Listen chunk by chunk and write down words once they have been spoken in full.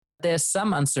there's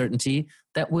some uncertainty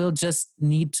that we'll just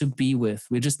need to be with.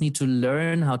 We just need to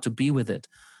learn how to be with it.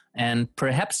 And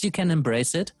perhaps you can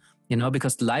embrace it,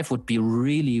 because life would be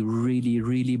really, really,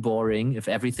 really boring if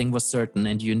everything was certain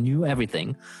and you knew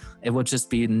everything. It would just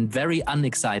be very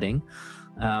unexciting.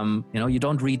 You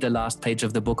don't read the last page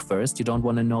of the book first. You don't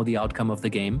want to know the outcome of the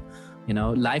game.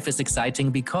 Life is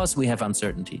exciting because we have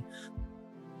uncertainty.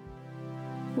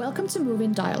 Welcome to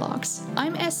Moving Dialogues.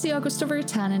 I'm Essi Augusta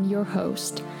Virtanen, your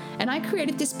host, and I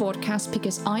created this podcast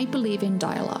because I believe in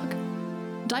dialogue.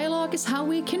 Dialogue is how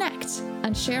we connect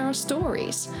and share our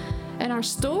stories. And our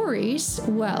stories,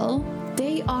 well,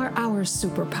 they are our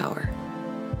superpower.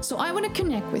 So I want to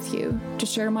connect with you to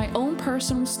share my own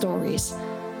personal stories,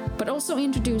 but also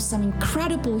introduce some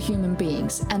incredible human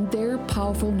beings and their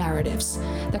powerful narratives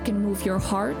that can move your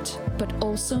heart, but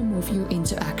also move you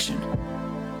into action.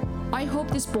 I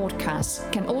hope this podcast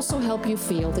can also help you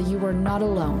feel that you are not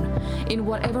alone in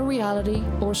whatever reality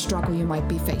or struggle you might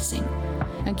be facing,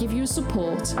 and give you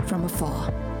support from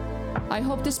afar. I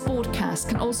hope this podcast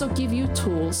can also give you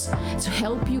tools to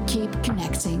help you keep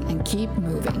connecting and keep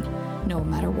moving, no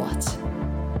matter what.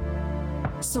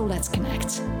 So let's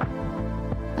connect,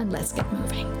 and let's get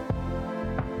moving.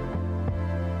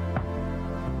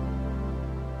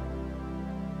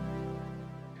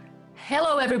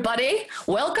 Hello, everybody.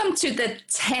 Welcome to the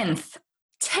 10th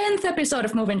episode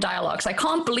of Moving Dialogues. I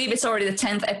can't believe it's already the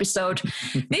 10th episode.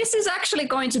 This is actually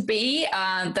going to be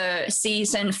the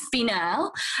season finale.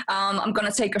 I'm going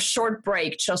to take a short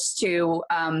break just to,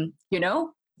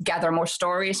 gather more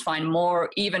stories, find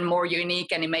even more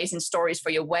unique and amazing stories for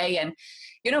your way, and,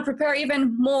 prepare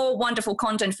even more wonderful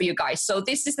content for you guys. So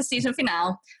this is the season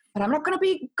finale. But I'm not going to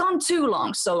be gone too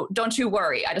long, so don't you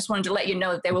worry. I just wanted to let you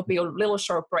know that there will be a little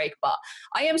short break, but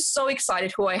I am so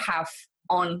excited who I have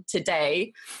on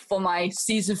today for my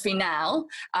season finale,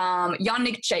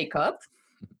 Yannick Jacob.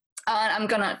 And I'm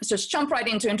going to just jump right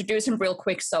in to introduce him real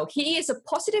quick. So he is a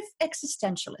positive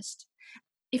existentialist.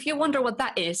 If you wonder what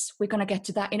that is, we're going to get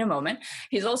to that in a moment.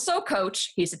 He's also a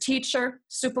coach. He's a teacher,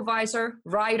 supervisor,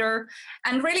 writer,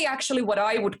 and really actually what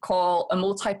I would call a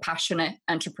multi-passionate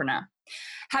entrepreneur.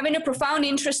 Having a profound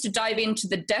interest to dive into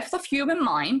the depth of human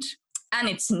mind and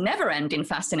its never-ending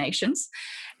fascinations,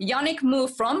 Yannick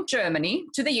moved from Germany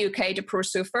to the UK to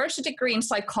pursue first a degree in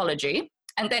psychology,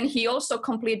 and then he also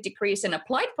completed degrees in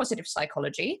applied positive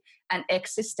psychology and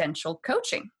existential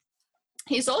coaching.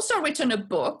 He's also written a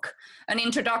book, An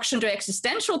Introduction to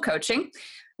Existential Coaching,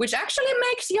 which actually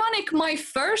makes Yannick my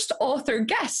first author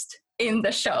guest in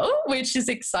the show, which is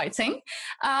exciting.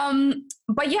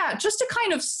 But yeah, just to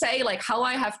kind of say like how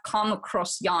I have come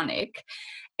across Yannick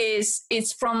is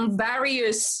it's from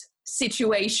various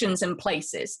situations and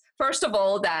places. First of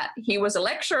all, that he was a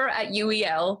lecturer at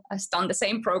UEL, has done the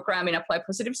same program in applied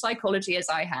positive psychology as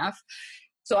I have.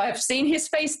 So I've seen his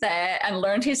face there and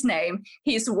learned his name.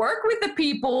 He's worked with the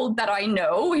people that I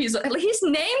know. His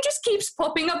name just keeps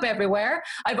popping up everywhere.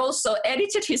 I've also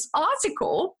edited his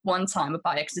article one time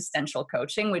about existential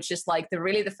coaching, which is like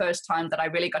the first time that I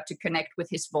really got to connect with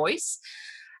his voice.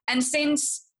 And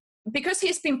because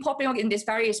he's been popping up in these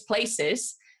various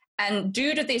places, and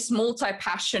due to this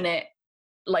multi-passionate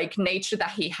like nature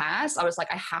that he has, I was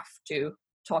like, I have to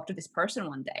talk to this person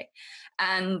one day.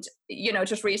 And,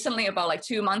 just recently, about like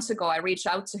 2 months ago, I reached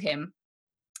out to him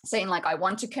saying like, I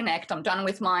want to connect. I'm done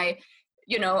with my,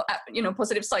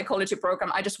 positive psychology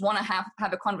program. I just want to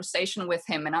have a conversation with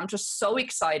him. And I'm just so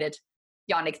excited,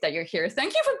 Yannick, that you're here.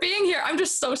 Thank you for being here. I'm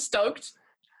just so stoked.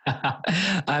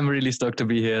 I'm really stoked to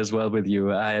be here as well with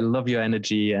you. I love your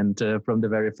energy, and from the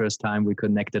very first time we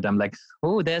connected, I'm like,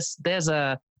 oh, there's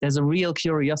a real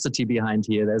curiosity behind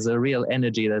here. There's a real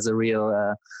energy. There's a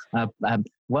real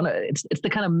it's the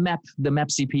kind of the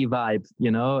MapCP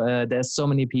vibe. There's so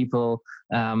many people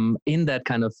in that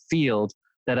kind of field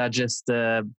that are just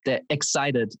they're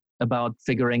excited about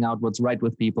figuring out what's right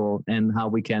with people and how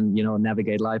we can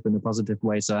navigate life in a positive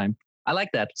way. So I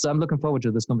like that. So I'm looking forward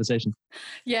to this conversation.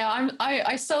 Yeah,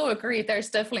 I so agree.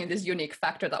 There's definitely this unique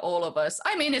factor that all of us,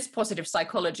 it's positive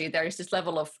psychology. There is this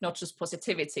level of not just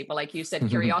positivity, but like you said,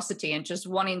 curiosity and just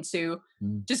wanting to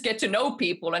just get to know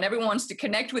people, and everyone wants to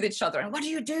connect with each other. And what do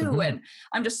you do? And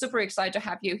I'm just super excited to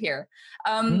have you here.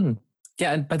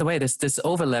 Yeah, and by the way, there's this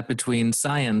overlap between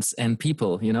science and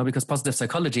people, because positive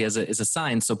psychology is a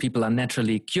science, so people are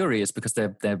naturally curious because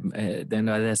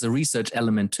there's a research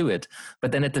element to it.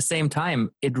 But then at the same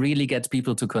time, it really gets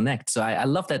people to connect. So I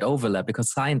love that overlap,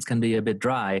 because science can be a bit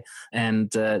dry,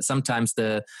 and sometimes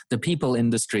the people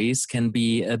industries can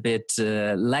be a bit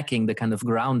lacking the kind of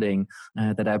grounding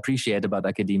that I appreciate about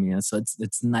academia. So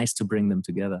it's nice to bring them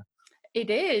together. It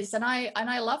is, and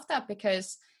I love that,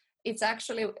 because it's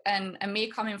actually, and me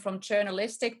coming from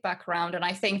journalistic background, and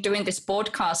I think doing this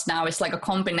podcast now is like a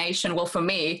combination. Well, for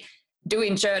me,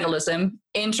 doing journalism,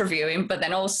 interviewing, but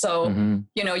then also,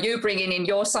 you know, you bringing in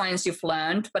your science you've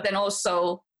learned, but then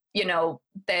also, you know,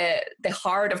 the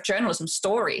heart of journalism,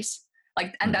 stories.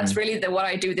 Like, and that's really what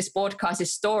I do. This podcast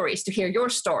is stories, to hear your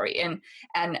story and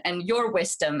your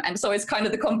wisdom. And so it's kind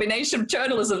of the combination of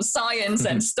journalism, science,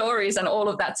 and stories, and all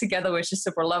of that together, which is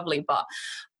super lovely. But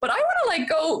I want to like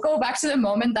go back to the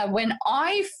moment that when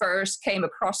I first came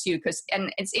across you,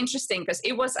 and it's interesting because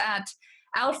it was at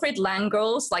Alfred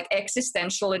Langel's like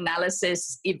existential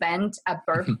analysis event at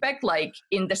Birkbeck, like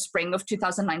in the spring of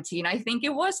 2019, I think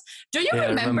it was. Do you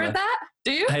remember that?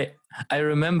 Do you? I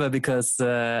remember because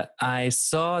I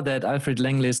saw that Alfred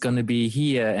Langley is going to be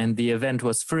here and the event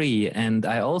was free. And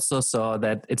I also saw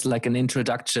that it's like an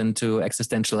introduction to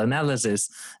existential analysis.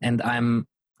 And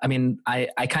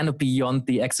I kind of beyond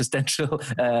the existential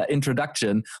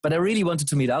introduction, but I really wanted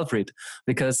to meet Alfred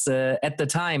because at the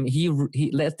time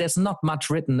there's not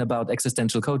much written about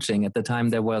existential coaching. At the time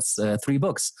there was 3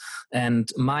 books, and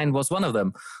mine was one of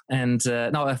them, and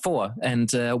 4,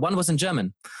 and one was in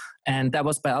German. And that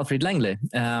was by Alfred Langley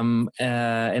and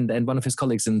one of his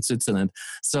colleagues in Switzerland.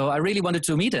 So I really wanted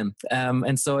to meet him.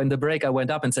 And so in the break, I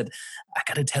went up and said, I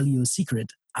got to tell you a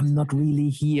secret. I'm not really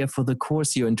here for the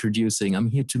course you're introducing. I'm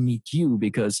here to meet you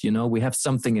because, you know, we have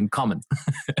something in common.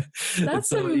 That's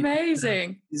so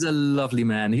amazing. He's a lovely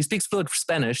man. He speaks fluent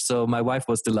Spanish, so my wife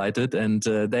was delighted, and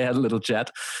they had a little chat.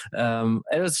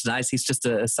 It was nice. He's just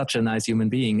such a nice human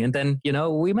being. And then, you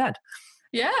know, we met.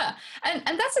 Yeah.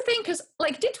 And that's the thing, because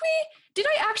like,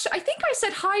 I think I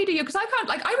said hi to you because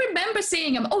I remember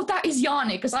seeing him. Oh, that is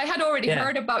Yannick, because I had already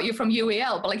heard about you from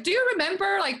UEL. But like, do you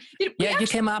remember? Like, you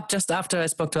came up just after I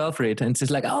spoke to Alfred, and she's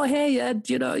like, "Oh, hey,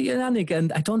 you know, you're Yannick."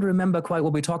 And I don't remember quite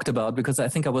what we talked about because I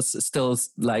think I was still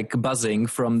like buzzing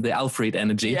from the Alfred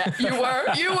energy. Yeah, you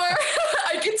were.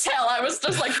 I could tell. I was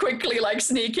just like quickly like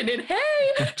sneaking in.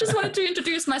 Hey, just wanted to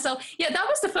introduce myself. Yeah, that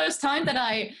was the first time that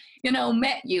I, you know,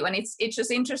 met you. And it's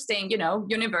just interesting, you know,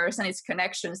 universe and its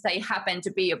connections, they happen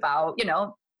to be about, you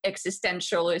know,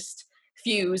 existentialist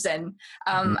views. And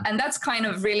that's kind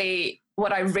of really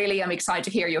what I really am excited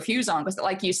to hear your views on. Because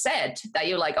like you said, that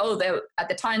you're like, at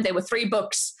the time there were 3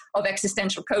 books of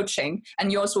existential coaching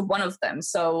and yours was one of them.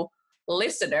 So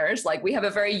listeners, like we have a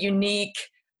very unique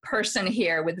person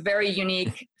here with very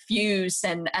unique views,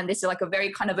 and this is like a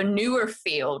very kind of a newer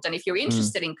field. And if you're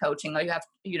interested in coaching, or you have,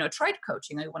 you know, tried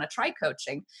coaching, or you want to try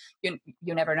coaching, you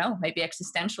never know, maybe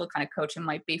existential kind of coaching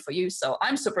might be for you. So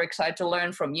I'm super excited to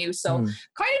learn from you. So kind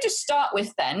of to start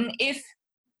with then, if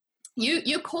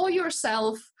you call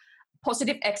yourself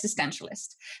positive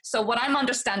existentialist. So what I'm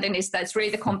understanding is that it's really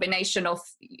the combination of,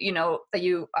 you know, that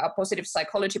you are a positive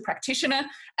psychology practitioner,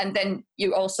 and then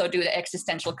you also do the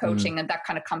existential coaching, and that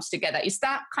kind of comes together. Is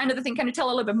that kind of the thing? Can you tell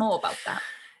a little bit more about that?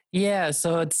 Yeah,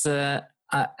 so it's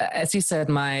as you said,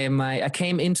 I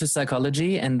came into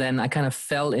psychology, and then I kind of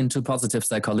fell into positive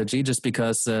psychology just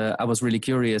because I was really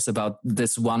curious about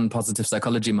this one positive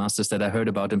psychology master's that I heard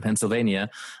about in Pennsylvania.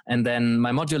 And then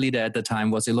my module leader at the time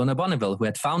was Ilona Bonneville, who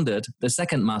had founded the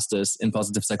second master's in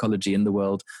positive psychology in the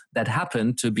world that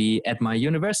happened to be at my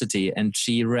university. And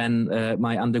she ran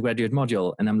my undergraduate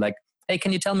module. And I'm like, hey,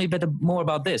 can you tell me a bit more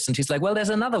about this? And she's like, well, there's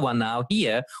another one now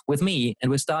here with me, and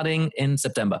we're starting in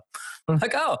September. I'm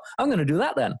like, oh, I'm going to do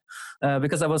that then.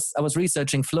 Because I was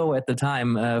researching flow at the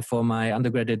time for my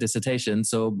undergraduate dissertation.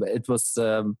 So it was,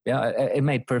 it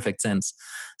made perfect sense.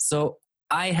 So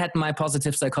I had my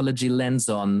positive psychology lens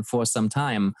on for some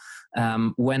time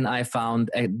when I found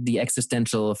the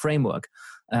existential framework.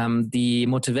 The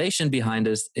motivation behind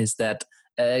this is that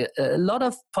a lot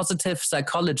of positive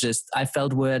psychologists I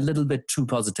felt were a little bit too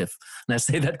positive. And I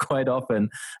say that quite often.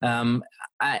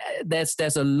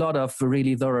 There's a lot of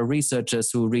really thorough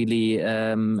researchers who really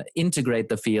integrate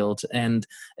the field, and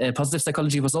positive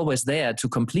psychology was always there to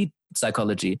complete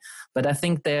psychology. But I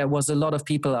think there was a lot of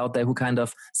people out there who kind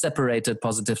of separated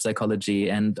positive psychology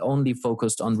and only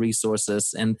focused on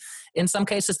resources. And in some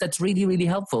cases, that's really, really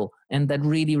helpful, and that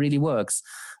really, really works.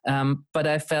 But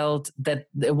I felt that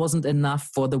it wasn't enough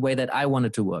for the way that I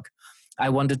wanted to work. I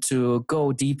wanted to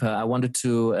go deeper. I wanted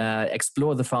to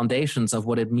explore the foundations of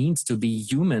what it means to be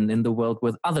human in the world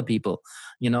with other people.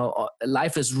 You know,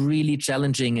 life is really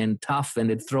challenging and tough,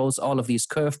 and it throws all of these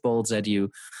curveballs at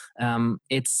you.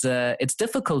 It's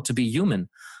difficult to be human,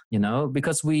 you know,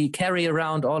 because we carry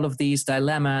around all of these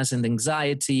dilemmas and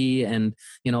anxiety and,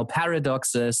 you know,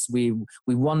 paradoxes. We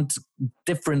want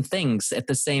different things at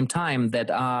the same time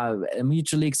that are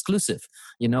mutually exclusive.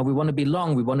 We want to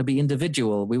belong, we want to be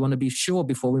individual, we want to be sure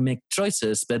before we make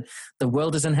choices, but the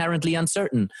world is inherently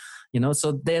uncertain.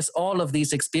 So there's all of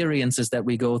these experiences that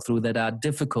we go through that are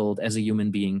difficult as a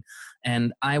human being.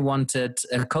 And I wanted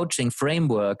a coaching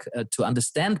framework to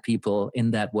understand people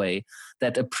in that way,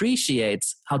 that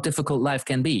appreciates how difficult life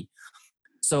can be.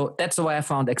 So that's why I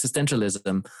found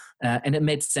existentialism. And it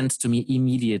made sense to me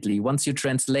immediately. Once you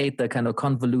translate the kind of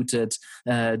convoluted,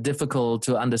 difficult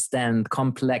to understand,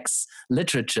 complex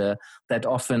literature that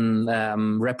often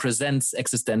represents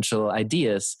existential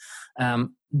ideas,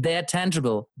 they're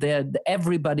tangible.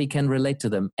 Everybody can relate to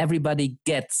them. Everybody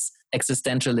gets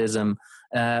existentialism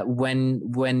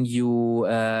when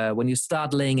you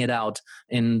start laying it out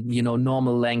in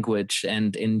normal language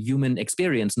and in human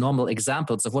experience, normal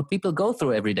examples of what people go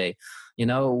through every day.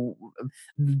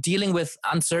 Dealing with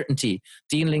uncertainty,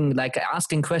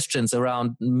 asking questions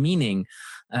around meaning,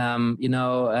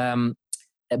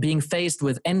 being faced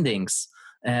with endings.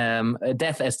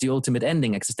 Death as the ultimate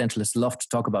ending. Existentialists love to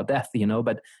talk about death,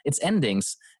 but it's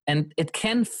endings. And it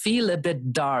can feel a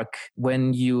bit dark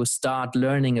when you start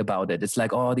learning about it. It's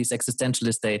like, these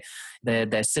existentialists,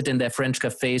 they sit in their French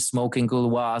cafes smoking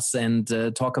Gauloises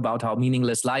and talk about how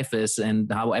meaningless life is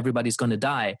and how everybody's going to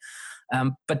die.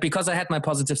 But because I had my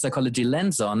positive psychology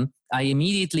lens on, I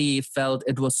immediately felt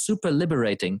it was super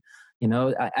liberating.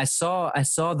 I saw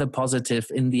the positive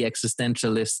in the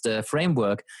existentialist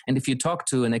framework. And if you talk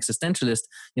to an existentialist,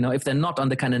 if they're not on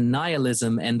the kind of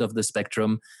nihilism end of the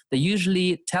spectrum, they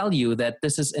usually tell you that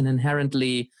this is an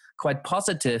inherently quite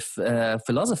positive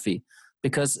philosophy,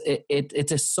 because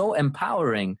it is so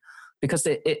empowering, because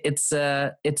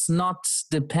it's not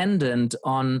dependent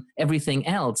on everything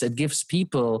else. It gives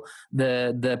people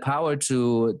the power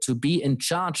to be in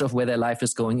charge of where their life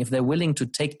is going if they're willing to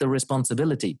take the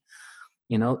responsibility.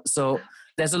 So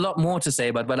there's a lot more to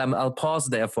say, but I'll pause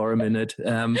there for a minute,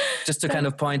 just to kind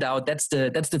of point out that's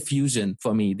the fusion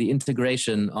for me, the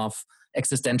integration of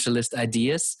existentialist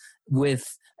ideas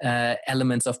with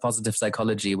elements of positive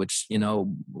psychology, which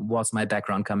was my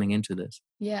background coming into this.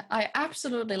 Yeah, I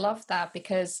absolutely love that,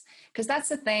 because that's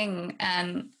the thing,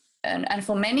 and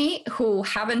for many who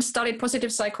haven't studied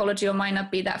positive psychology or might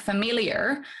not be that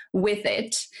familiar with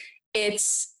it,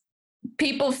 it's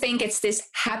people think it's this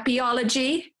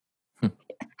happyology,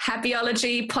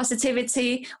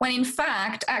 positivity, when in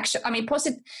fact, actually,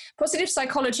 positive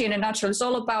psychology in a nutshell is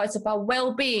all about, it's about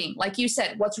well-being. Like you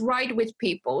said, what's right with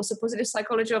people. So positive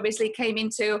psychology obviously came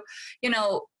into,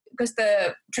 because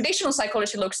the traditional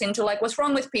psychology looks into like what's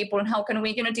wrong with people and how can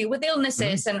we, deal with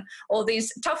illnesses and all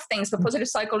these tough things. But positive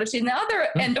psychology is the other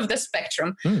end of the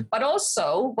spectrum. But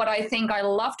also what I think I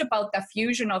loved about the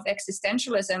fusion of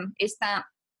existentialism is that,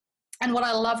 and what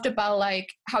I loved about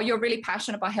like how you're really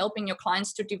passionate about helping your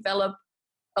clients to develop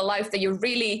a life that you're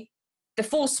really the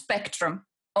full spectrum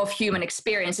of human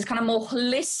experience. It's kind of more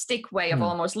holistic way of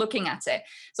almost looking at it.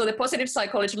 So the positive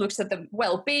psychology looks at the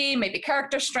well-being, maybe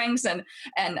character strengths and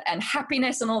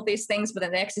happiness and all these things, but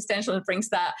then the existential brings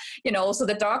that, also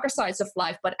the darker sides of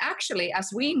life. But actually,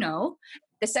 as we know,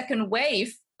 the second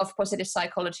wave of positive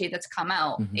psychology that's come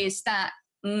out is that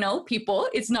people,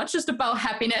 it's not just about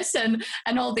happiness and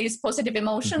all these positive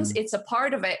emotions. It's a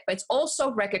part of it, but it's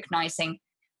also recognizing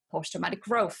post-traumatic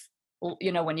growth.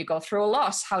 When you go through a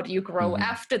loss, how do you grow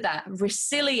after that?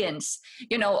 Resilience,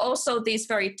 also these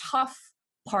very tough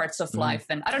parts of life.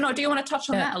 And I don't know, do you want to touch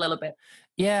on that a little bit?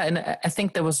 Yeah, and I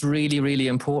think that was really, really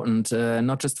important,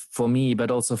 not just for me,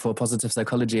 but also for positive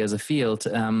psychology as a field.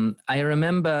 I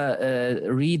remember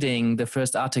reading the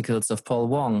first articles of Paul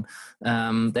Wong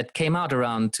that came out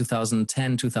around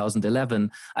 2010,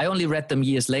 2011. I only read them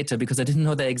years later because I didn't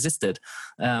know they existed.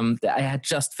 I had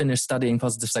just finished studying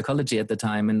positive psychology at the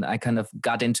time, and I kind of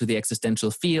got into the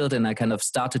existential field, and I kind of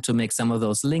started to make some of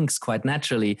those links quite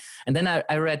naturally. And then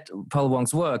I read Paul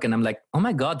Wong's work, and I'm like, oh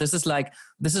my God, this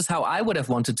is how I would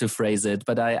have wanted to phrase it,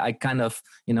 but I kind of,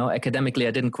 academically,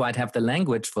 I didn't quite have the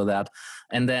language for that.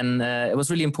 And then it was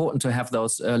really important to have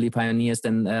those early pioneers,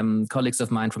 then colleagues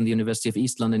of mine from the University of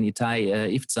East London,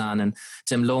 Itai Iftzan and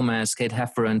Tim Lomas, Kate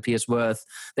Hefferon, Piers Worth.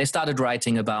 They started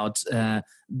writing about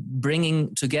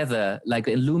bringing together, like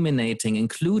illuminating,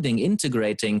 including,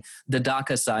 integrating the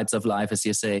darker sides of life, as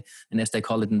you say, and as they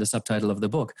call it in the subtitle of the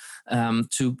book,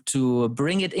 to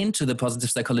bring it into the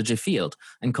positive psychology field,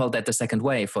 and call that the second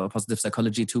wave, or positive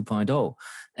psychology 2.0.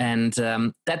 And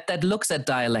that looks at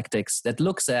dialectics, that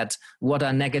looks at what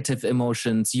are negative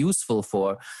emotions useful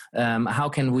for. How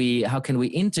can we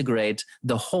integrate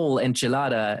the whole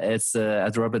enchilada,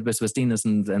 as Robert Biswas-Denis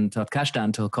and Todd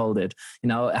Kashdan called it?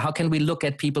 How can we look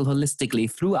at people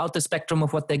holistically throughout the spectrum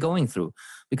of what they're going through.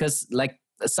 Because like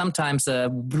sometimes a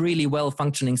really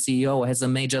well-functioning CEO has a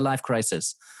major life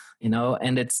crisis,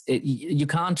 and you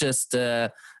can't just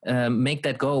make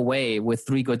that go away with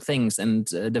 3 good things and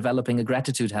developing a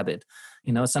gratitude habit.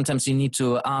 Sometimes you need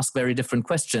to ask very different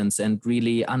questions and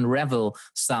really unravel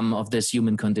some of this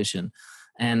human condition.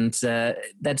 And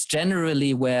that's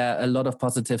generally where a lot of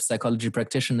positive psychology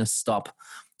practitioners stop.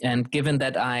 And given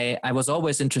that I was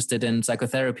always interested in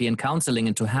psychotherapy and counseling,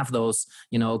 and to have those,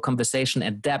 conversation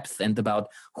at depth and about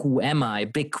who am I,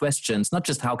 big questions, not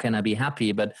just how can I be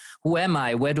happy, but who am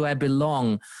I, where do I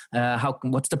belong,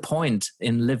 what's the point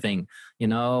in living,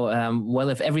 well,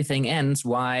 if everything ends,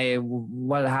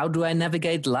 how do I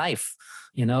navigate life?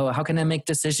 How can I make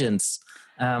decisions?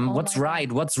 What's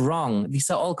right? What's wrong? These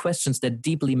are all questions that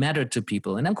deeply matter to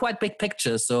people. And I'm quite big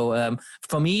picture. So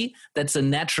for me, that's a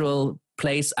natural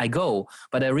place I go.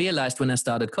 But I realized when I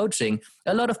started coaching,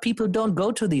 a lot of people don't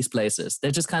go to these places.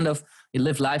 They're just kind of, you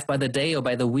live life by the day or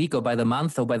by the week or by the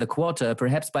month or by the quarter,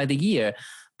 perhaps by the year.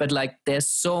 But like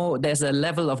there's a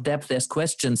level of depth, there's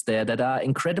questions there that are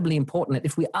incredibly important. And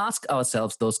if we ask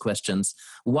ourselves those questions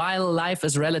while life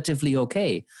is relatively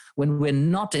okay, when we're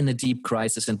not in a deep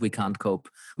crisis and we can't cope,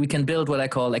 we can build what I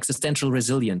call existential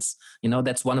resilience.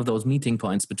 That's one of those meeting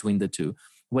points between the two.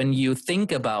 When you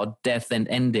think about death and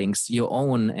endings, your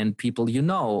own and people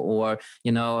or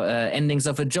endings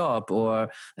of a job or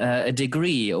a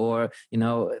degree, or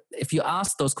if you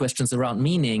ask those questions around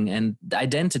meaning and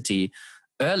identity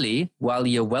early, while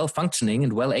you're well functioning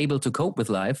and well able to cope with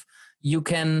life,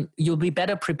 you'll be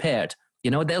better prepared.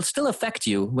 They'll still affect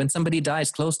you. When somebody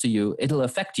dies close to you, it'll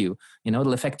affect you.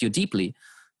 It'll affect you deeply,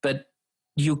 but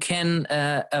you can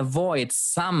avoid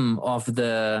some of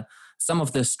the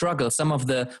struggle, some of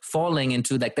the falling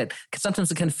into like that. Sometimes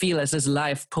it can feel as if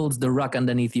life pulls the rug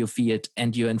underneath your feet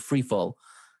and you're in free fall,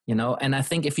 And I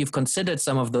think if you've considered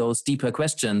some of those deeper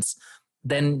questions,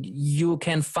 then you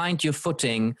can find your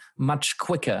footing much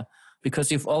quicker,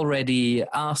 because you've already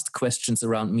asked questions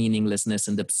around meaninglessness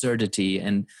and absurdity.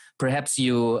 And perhaps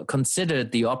you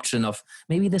considered the option of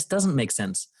maybe this doesn't make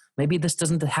sense. Maybe this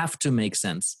doesn't have to make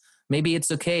sense. Maybe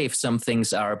it's okay if some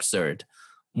things are absurd.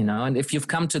 And if you've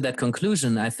come to that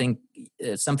conclusion, I think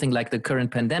something like the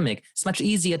current pandemic is much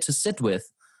easier to sit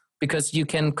with, because you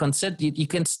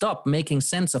can stop making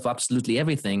sense of absolutely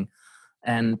everything.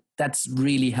 And that's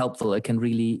really helpful. It can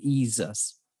really ease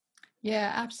us.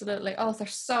 Yeah, absolutely. Oh,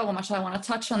 there's so much I want to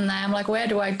touch on now. I'm like, where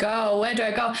do I go?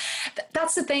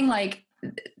 That's the thing, like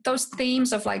those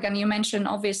themes of like, and you mentioned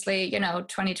obviously,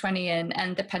 2020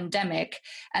 and the pandemic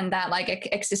and that like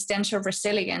existential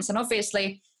resilience. And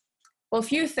obviously, well, a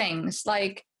few things,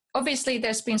 like obviously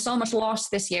there's been so much loss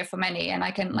this year for many, and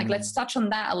I can let's touch on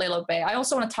that a little bit. I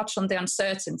also want to touch on the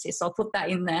uncertainty, so I'll put that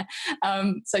in there.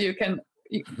 So you can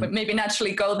maybe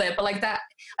naturally go there, but like that,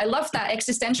 I love that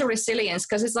existential resilience,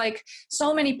 because it's like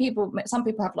so many people, some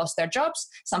people have lost their jobs,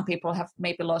 some people have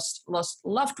maybe lost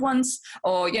loved ones,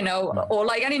 or or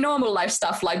like any normal life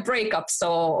stuff like breakups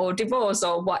or divorce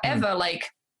or whatever. Like,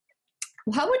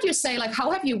 how would you say, like,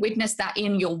 how have you witnessed that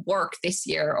in your work this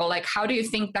year? Or like, how do you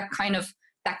think that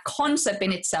concept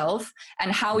in itself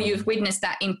and how you've witnessed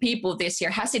that in people this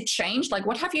year, has it changed? Like,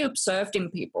 what have you observed in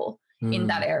people in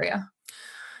that area?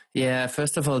 Yeah,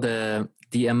 first of all, the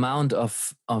amount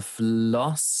of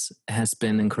loss has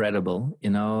been incredible.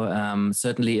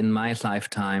 Certainly in my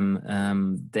lifetime,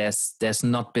 there's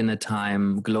not been a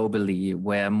time globally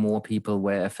where more people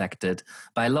were affected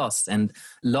by loss, and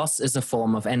loss is a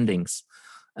form of endings.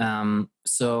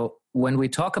 So when we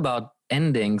talk about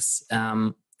endings,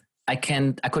 I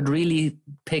could really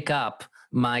pick up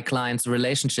my clients'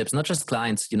 relationships, not just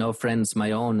clients, friends,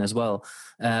 my own as well.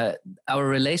 Our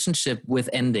relationship with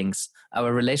endings,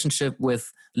 our relationship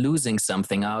with losing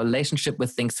something, our relationship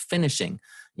with things finishing,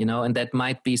 and that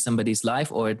might be somebody's life,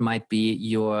 or it might be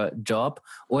your job,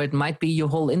 or it might be your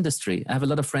whole industry. I have a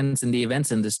lot of friends in the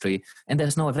events industry, and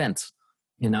there's no events,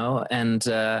 and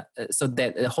so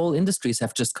that the whole industries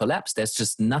have just collapsed. There's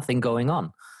just nothing going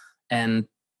on. And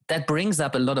that brings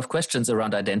up a lot of questions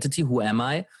around identity. Who am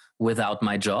I without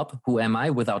my job? Who am I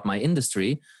without my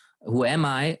industry? Who am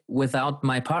I without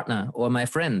my partner or my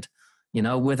friend?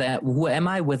 Who am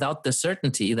I without the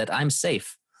certainty that I'm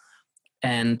safe?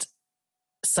 And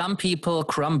some people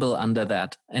crumble under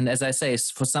that. And as I say,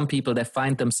 for some people, they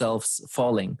find themselves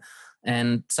falling.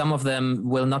 And some of them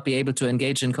will not be able to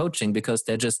engage in coaching because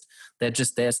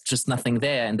there's just nothing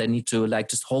there, and they need to like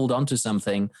just hold on to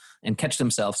something and catch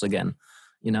themselves again.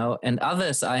 And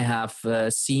others I have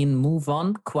seen move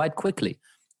on quite quickly.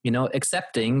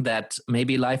 accepting that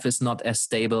maybe life is not as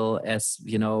stable as,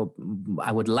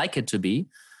 I would like it to be,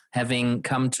 having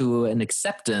come to an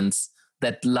acceptance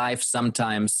that life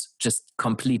sometimes just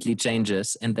completely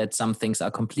changes and that some things are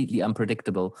completely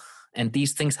unpredictable. And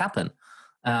these things happen.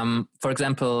 For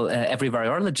example, every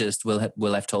virologist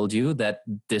will have told you that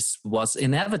this was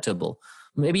inevitable.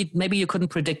 Maybe you couldn't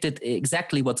predict it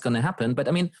exactly what's going to happen, but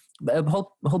I mean,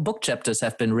 whole book chapters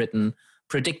have been written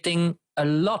predicting a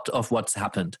lot of what's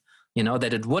happened.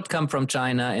 That it would come from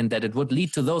China and that it would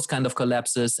lead to those kind of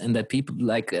collapses and that people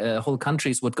whole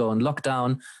countries would go on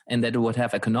lockdown and that it would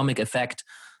have economic effect.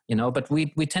 But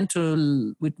we'd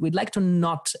like to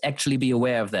not actually be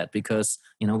aware of that because,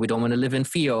 we don't want to live in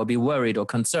fear or be worried or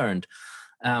concerned.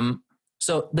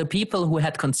 So the people who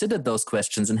had considered those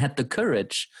questions and had the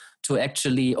courage to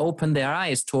actually open their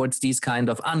eyes towards these kind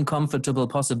of uncomfortable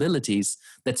possibilities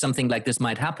that something like this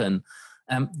might happen,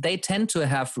 they tend to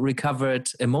have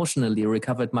emotionally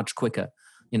recovered much quicker,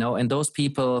 and those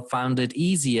people found it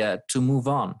easier to move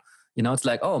on. It's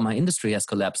like, oh, my industry has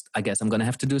collapsed. I guess I'm going to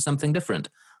have to do something different.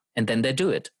 And then they do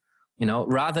it,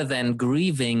 rather than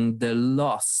grieving the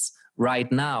loss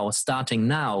right now, starting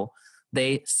now,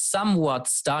 they somewhat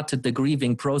started the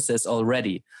grieving process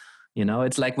already.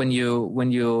 It's like when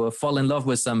you fall in love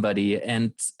with somebody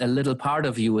and a little part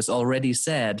of you is already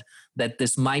sad that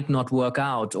this might not work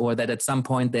out or that at some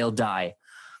point they'll die.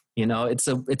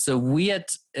 It's a weird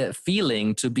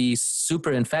feeling to be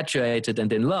super infatuated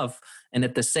and in love, and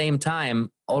at the same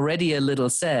time already a little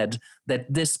sad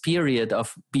that this period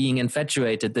of being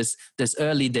infatuated, this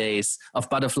early days of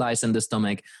butterflies in the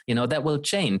stomach, that will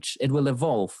change. It will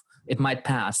evolve. It might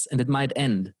pass and it might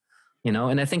end.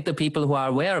 And I think the people who are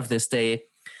aware of this, they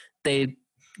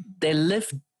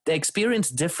experience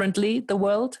differently the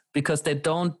world because they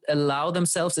don't allow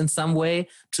themselves in some way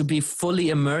to be fully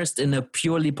immersed in a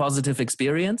purely positive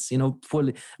experience.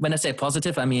 Fully. When I say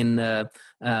positive, I mean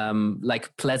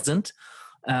like pleasant.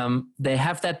 They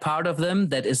have that part of them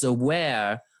that is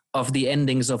aware of the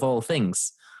endings of all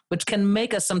things, which can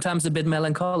make us sometimes a bit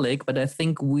melancholic, but I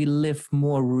think we live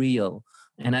more real.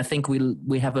 And I think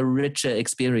we have a richer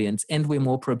experience and we're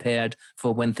more prepared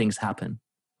for when things happen.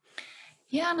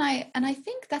 Yeah, and I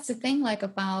think that's the thing,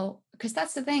 because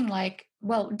that's the thing,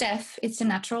 death, it's a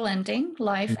natural ending,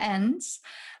 life ends.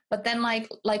 But then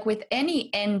like with any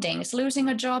endings, losing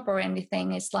a job or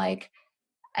anything, it's like,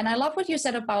 and I love what you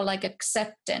said about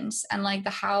acceptance and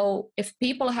how if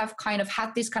people have kind of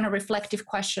had these kind of reflective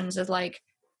questions of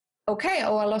okay, I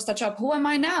lost that job. Who am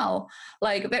I now?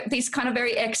 These kind of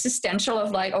very existential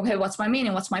of okay, what's my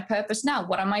meaning? What's my purpose now?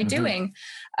 What am I doing?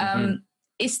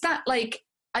 Is that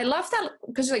I love that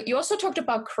because you also talked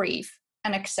about grief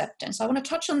and acceptance. I want to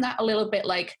touch on that a little bit.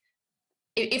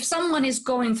 If someone is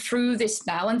going through this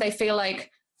now and they feel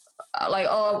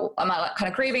oh, am I kind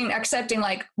of grieving, accepting,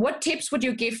 what tips would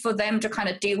you give for them to kind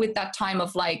of deal with that time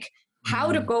of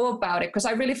how to go about it? Because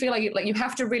I really feel you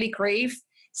have to really grieve,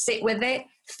 sit with it,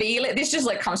 feel it. This just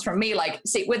comes from me,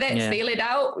 sit with it, feel it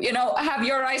out, have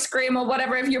your ice cream or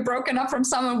whatever. If you're broken up from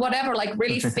someone, whatever,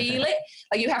 really feel it.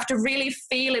 You have to really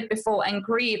feel it before and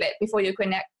grieve it before you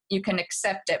can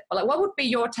accept it. But what would be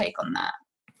your take on that?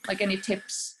 Any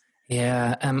tips?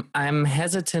 Yeah, I'm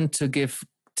hesitant to give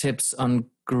tips on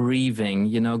grieving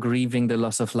the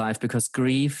loss of life, because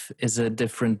grief is a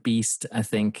different beast. I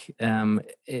think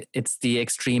it's the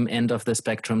extreme end of the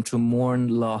spectrum to mourn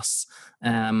loss.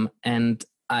 And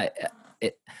I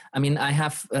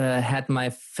have had my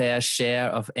fair share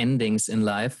of endings in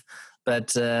life,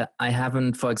 but I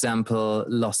haven't, for example,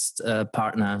 lost a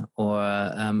partner or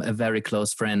a very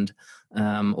close friend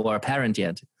or a parent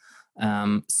yet.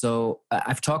 So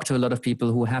I've talked to a lot of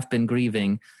people who have been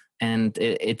grieving, and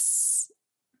it's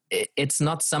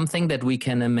not something that we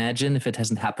can imagine if it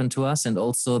hasn't happened to us. And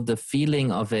also the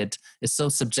feeling of it is so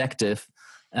subjective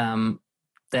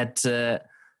that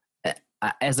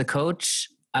as a coach,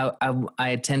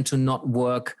 I tend to not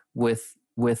work with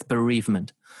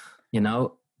bereavement,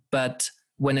 but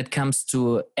when it comes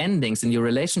to endings and your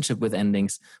relationship with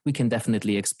endings, we can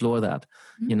definitely explore that,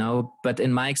 but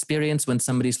in my experience, when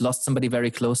somebody's lost somebody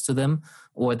very close to them,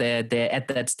 or they're at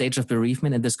that stage of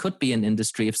bereavement, and this could be an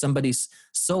industry, if somebody's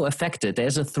so affected,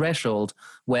 there's a threshold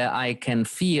where I can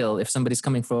feel, if somebody's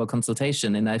coming for a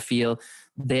consultation and I feel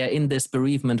they're in this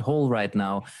bereavement hole right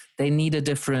now, they need a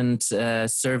different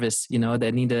service,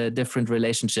 they need a different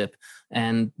relationship,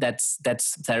 and that's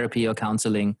therapy or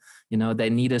counseling. They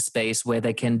need a space where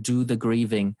they can do the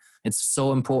grieving. It's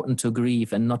so important to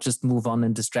grieve and not just move on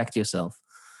and distract yourself.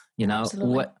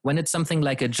 When it's something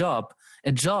like a job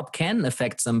can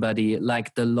affect somebody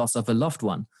like the loss of a loved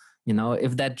one.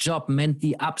 if that job meant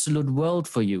the absolute world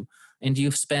for you, and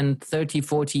you've spent 30,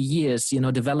 40 years,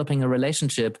 developing a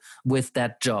relationship with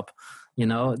that job,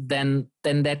 then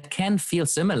that can feel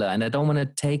similar. And I don't want to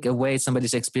take away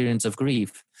somebody's experience of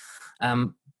grief.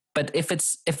 But if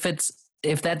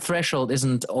that threshold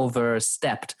isn't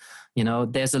overstepped,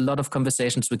 there's a lot of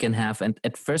conversations we can have. And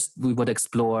at first we would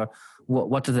explore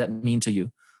what does that mean to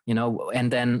you?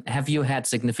 And then, have you had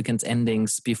significant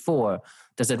endings before?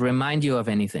 Does it remind you of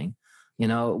anything?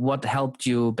 What helped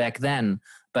you back then?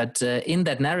 But in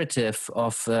that narrative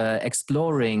of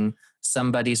exploring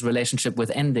somebody's relationship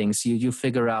with endings, you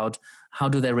figure out how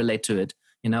do they relate to it.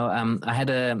 I had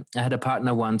a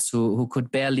partner once who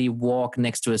could barely walk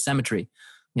next to a cemetery,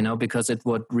 because it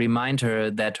would remind her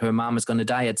that her mom is going to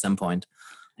die at some point.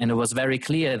 And it was very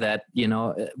clear that,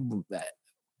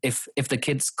 if the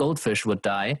kid's goldfish would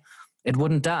die, it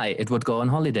wouldn't die. It would go on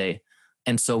holiday.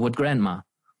 And so would grandma,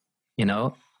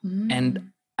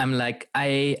 And I'm like,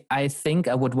 I think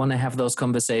I would want to have those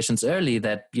conversations early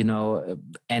that,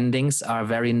 endings are a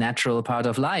very natural part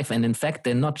of life. And in fact,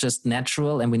 they're not just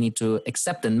natural and we need to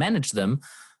accept and manage them,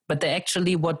 but they're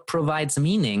actually what provides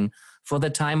meaning for the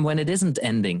time when it isn't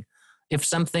ending.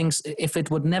 If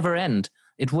it would never end,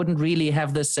 it wouldn't really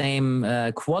have the same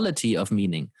quality of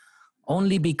meaning.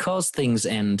 Only because things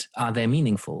end are they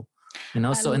meaningful,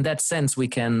 so in that sense, we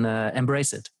can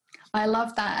embrace it. I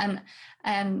love that.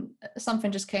 And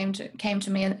something just came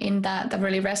to me in that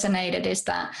really resonated is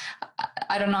that,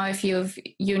 I don't know if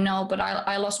but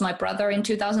I lost my brother in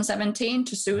 2017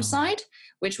 to suicide,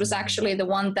 which was actually the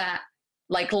one that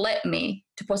led me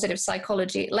to positive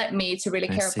psychology, led me to really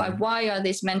care about why are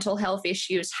these mental health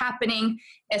issues happening,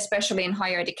 especially in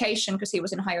higher education, because he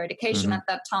was in higher education at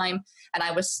that time. And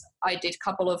I did a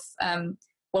couple of,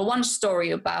 one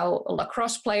story about a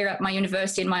lacrosse player at my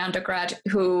university in my undergrad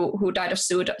who died of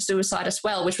suicide as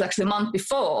well, which was actually a month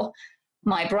before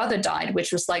my brother died,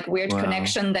 which was weird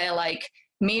connection there,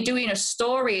 me doing a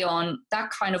story on that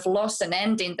kind of loss and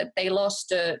ending, that they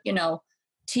lost a,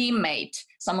 teammate,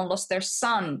 someone lost their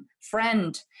son,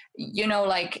 friend,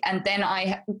 and then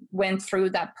I went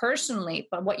through that personally.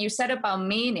 But what you said about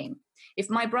meaning, if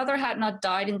my brother had not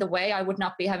died in the way, I would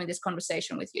not be having this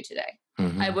conversation with you today.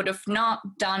 I would have not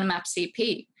done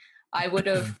MAPCP. I would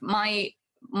have, my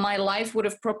life would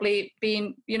have probably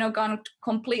been, gone a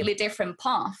completely different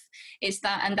path.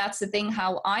 And that's the thing,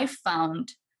 how I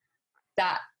found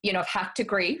that, I've had to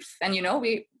grieve, and,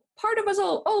 part of us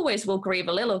always will grieve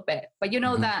a little bit, but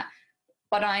that,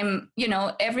 but I'm,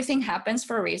 everything happens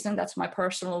for a reason. That's my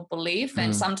personal belief.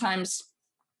 And sometimes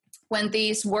when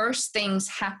these worst things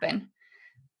happen,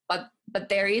 but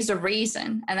there is a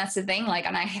reason, and that's the thing,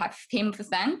 and I have him to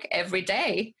thank every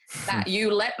day that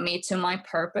you led me to my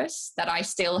purpose, that I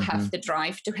still have the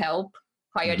drive to help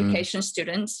higher education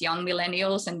students, young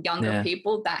millennials and younger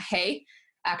people, that, hey,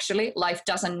 actually life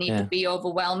doesn't need to be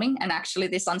overwhelming. And actually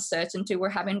this uncertainty we're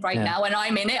having right now, and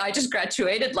I'm in it, I just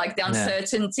graduated, the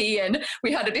uncertainty, and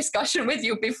we had a discussion with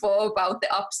you before about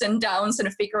the ups and downs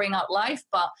and figuring out life,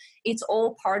 but it's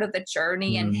all part of the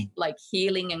journey and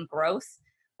healing and growth.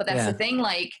 But that's the thing,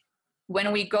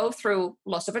 when we go through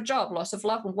loss of a job, loss of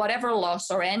love, whatever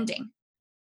loss or ending,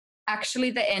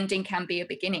 actually the ending can be a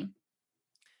beginning.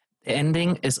 The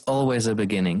ending is always a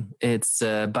beginning. It's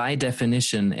by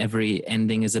definition, every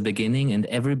ending is a beginning, and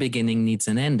every beginning needs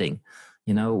an ending.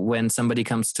 When somebody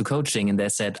comes to coaching and they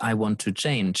said, I want to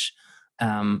change,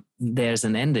 there's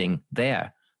an ending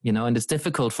there, and it's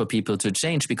difficult for people to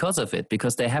change because of it,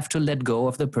 because they have to let go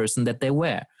of the person that they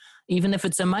were. Even if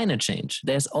it's a minor change,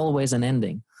 there's always an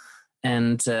ending.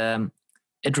 And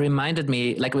it reminded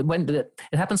me, when it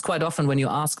happens quite often when you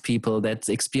ask people that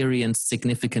experience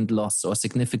significant loss or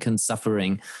significant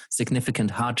suffering,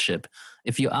 significant hardship,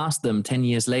 if you ask them 10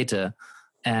 years later,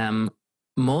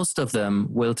 most of them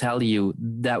will tell you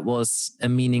that was a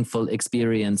meaningful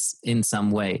experience in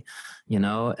some way.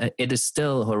 It is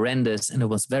still horrendous, and it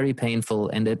was very painful,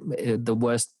 and the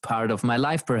worst part of my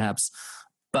life perhaps,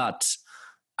 but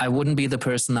I wouldn't be the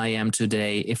person I am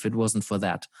today if it wasn't for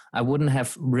that. I wouldn't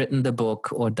have written the book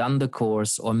or done the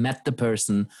course or met the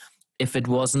person if it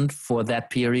wasn't for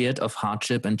that period of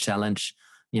hardship and challenge.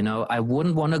 I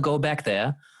wouldn't want to go back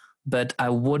there, but I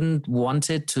wouldn't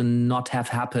want it to not have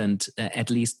happened,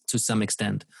 at least to some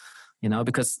extent,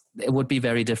 because it would be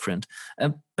very different.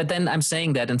 But then I'm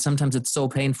saying that, and sometimes it's so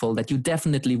painful that you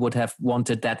definitely would have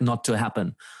wanted that not to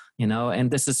happen,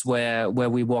 and this is where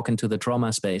we walk into the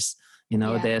trauma space.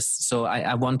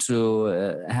 I want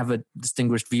to have a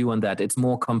distinguished view on that. It's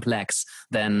more complex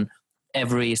than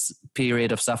every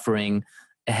period of suffering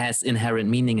has inherent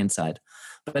meaning inside.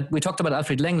 But we talked about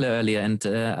Alfred Lengler earlier, and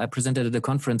I presented at a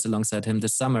conference alongside him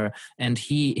this summer, and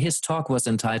his talk was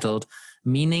entitled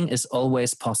 "Meaning is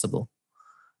Always Possible."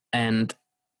 And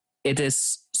it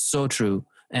is so true.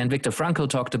 And Viktor Frankl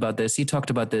talked about this. He talked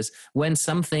about this. When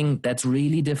something that's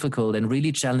really difficult and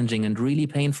really challenging and really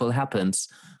painful happens,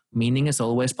 meaning is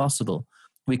always possible.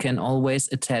 We can always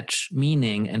attach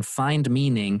meaning and find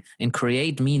meaning and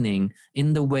create meaning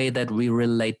in the way that we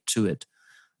relate to it.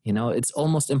 You know, it's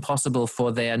almost impossible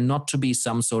for there not to be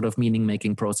some sort of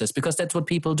meaning-making process, because that's what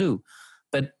people do.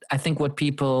 But I think what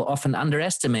people often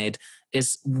underestimate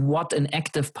is what an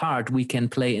active part we can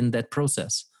play in that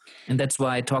process. And that's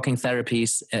why talking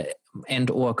therapies and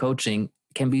or coaching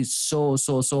can be so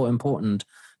important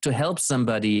to help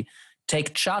somebody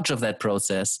take charge of that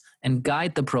process and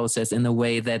guide the process in a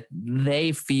way that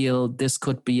they feel this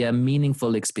could be a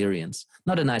meaningful experience.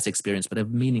 Not a nice experience, but a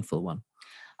meaningful one.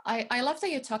 I love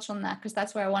that you touched on that, because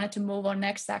that's where I wanted to move on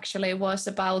next, actually, was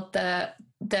about the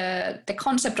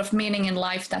concept of meaning in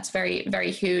life. That's very,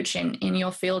 very huge in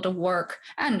your field of work.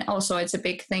 And also it's a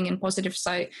big thing in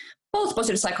both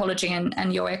positive psychology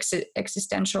and your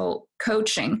existential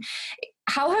coaching.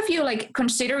 How have you, like,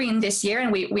 considering this year,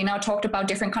 and we now talked about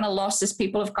different kind of losses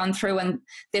people have gone through, and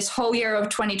this whole year of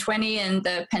 2020 and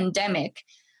the pandemic,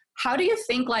 how do you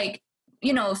think, like,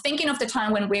 you know, thinking of the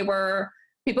time when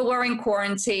people were in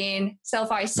quarantine,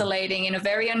 self-isolating in a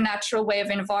very unnatural way of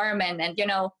environment. And, you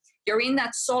know, you're in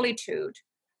that solitude,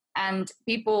 and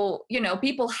people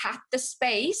had the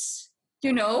space,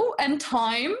 you know, and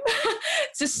time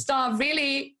to start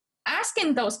really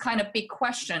asking those kind of big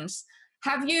questions.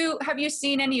 Have you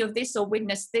seen any of this or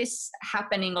witnessed this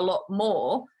happening a lot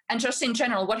more? And just in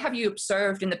general, what have you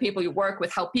observed in the people you work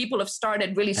with, how people have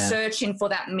started really searching for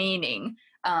that meaning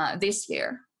this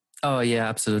year? Oh, yeah,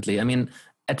 absolutely. I mean,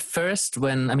 at first,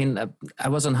 I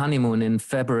was on honeymoon in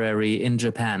February in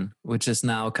Japan, which is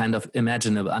now kind of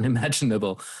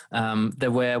unimaginable.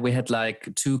 We had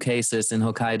like 2 cases in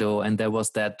Hokkaido, and there was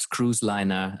that cruise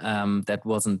liner that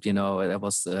wasn't, that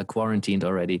was quarantined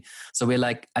already. So we're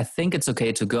like, I think it's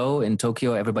okay to go. In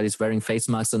Tokyo, everybody's wearing face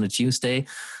masks on a Tuesday.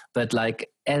 But like,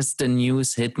 as the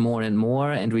news hit more and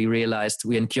more, and we realized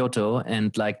we're in Kyoto,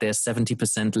 and like there's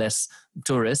 70% less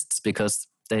tourists because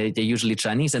they're usually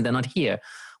Chinese and they're not here.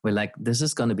 We're like, this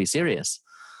is going to be serious.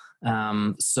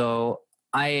 So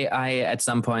I at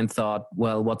some point thought,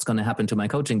 well, what's going to happen to my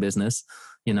coaching business?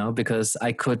 You know, because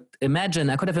I could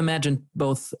have imagined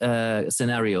both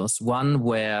scenarios. One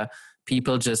where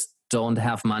people just don't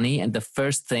have money, and the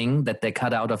first thing that they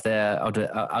cut out of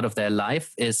their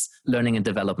life is learning and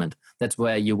development. That's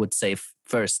where you would save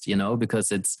first, you know,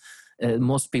 because it's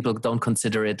most people don't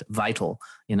consider it vital.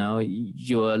 You know,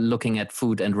 you're looking at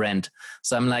food and rent.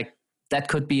 So I'm like, that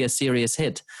could be a serious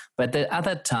hit. But the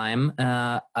other time,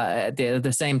 at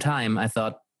the same time, I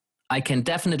thought I can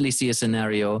definitely see a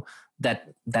scenario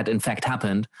that in fact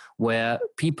happened, where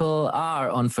people are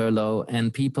on furlough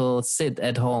and people sit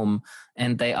at home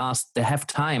and they have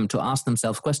time to ask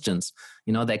themselves questions.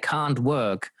 You know, they can't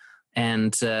work.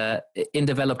 And in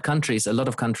developed countries, a lot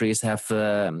of countries have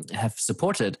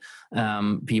supported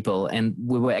people, and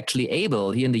we were actually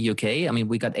able here in the UK. I mean,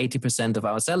 we got 80% of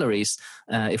our salaries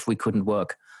if we couldn't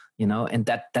work, you know, and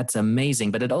that's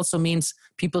amazing. But it also means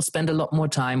people spend a lot more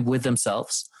time with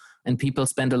themselves, and people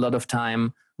spend a lot of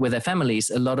time with their families,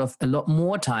 a lot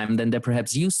more time than they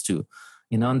perhaps used to.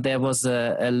 You know, and there was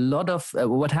a lot of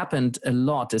what happened a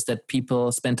lot is that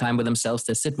people spend time with themselves.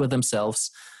 They sit with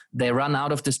themselves. They run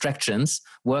out of distractions.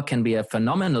 Work can be a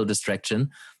phenomenal distraction.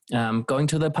 Going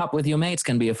to the pub with your mates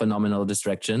can be a phenomenal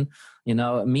distraction. You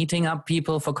know, meeting up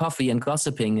people for coffee and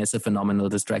gossiping is a phenomenal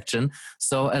distraction.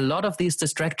 So a lot of these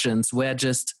distractions were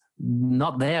just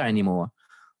not there anymore.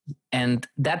 And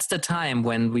that's the time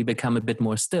when we become a bit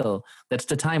more still. That's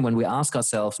the time when we ask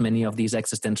ourselves many of these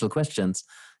existential questions.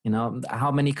 You know,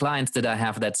 how many clients did I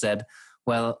have that said,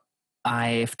 well,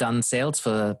 I've done sales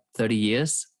for 30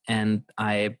 years and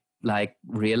I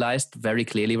realized very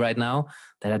clearly right now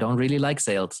that I don't really like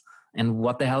sales. And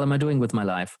what the hell am I doing with my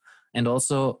life? And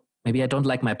also, maybe I don't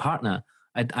like my partner.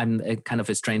 I'm kind of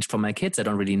estranged from my kids. I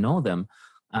don't really know them.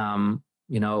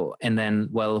 You know, and then,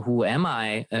 well, who am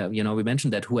I? You know, we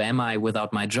mentioned that, who am I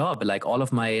without my job? Like, all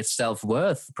of my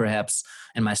self-worth, perhaps,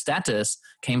 and my status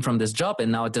came from this job, and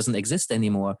now it doesn't exist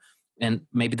anymore. And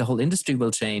maybe the whole industry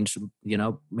will change. You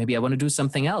know, maybe I want to do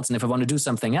something else. And if I want to do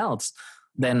something else,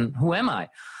 then who am I?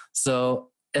 So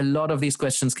a lot of these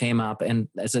questions came up. And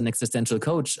as an existential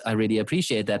coach, I really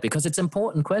appreciate that, because it's an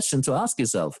important question to ask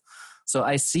yourself. So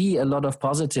I see a lot of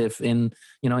positive in,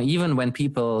 you know, even when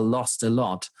people lost a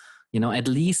lot, you know, at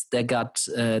least they got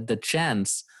the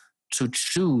chance to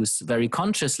choose very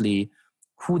consciously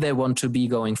who they want to be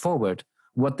going forward,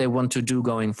 what they want to do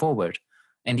going forward.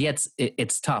 And yet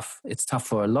it's tough. It's tough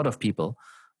for a lot of people.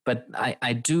 But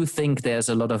I do think there's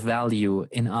a lot of value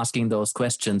in asking those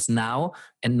questions now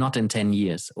and not in 10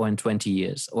 years or in 20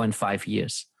 years or in 5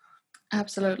 years.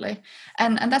 Absolutely.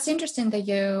 And that's interesting that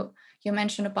you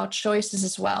mentioned about choices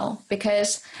as well,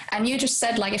 because, and you just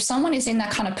said, like, if someone is in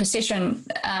that kind of position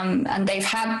and they've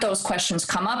had those questions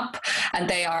come up and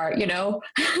they are,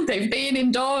 they've been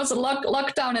indoors,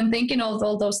 locked down and thinking of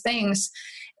all those things,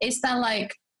 is that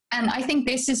like, and I think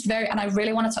this is and I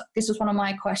really want to, this was one of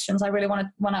my questions, I really want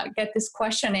to get this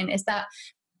question in, is that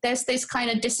there's this kind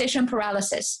of decision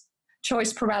paralysis,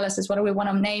 choice paralysis, whatever we want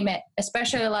to name it,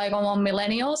 especially like among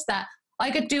millennials, that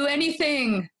I could do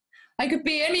anything, I could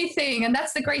be anything. And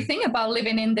that's the great thing about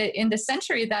living in the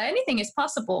century, that anything is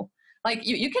possible. Like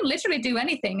you can literally do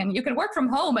anything, and you can work from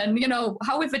home, and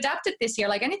how we've adapted this year,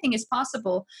 like anything is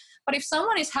possible. But if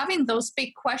someone is having those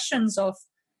big questions of,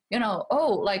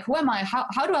 like, who am I?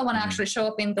 How do I want to actually show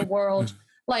up in the world?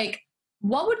 Like,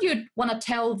 what would you want to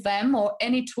tell them, or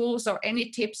any tools or any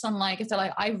tips on, like, if they're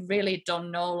like, I really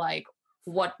don't know, like,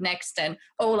 what next? And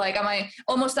like, am I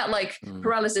almost that like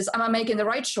paralysis? Am I making the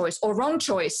right choice or wrong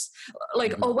choice?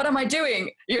 Like, what am I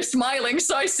doing? You're smiling,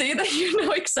 so I see that you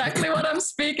know exactly what I'm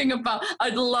speaking about.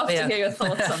 I'd love to hear your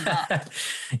thoughts on that.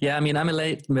 Yeah, I mean, I'm a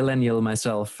late millennial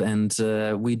myself, and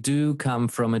we do come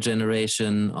from a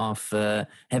generation of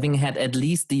having had at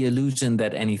least the illusion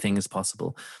that anything is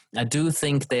possible. I do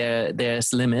think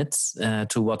there's limits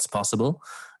to what's possible.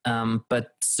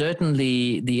 But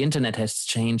certainly the internet has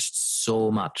changed so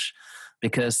much,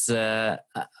 because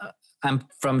I'm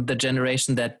from the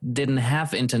generation that didn't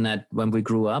have internet when we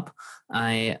grew up.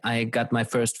 I got my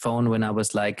first phone when I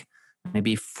was like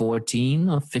maybe 14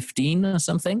 or 15 or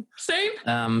something. Same.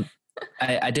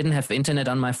 I didn't have internet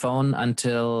on my phone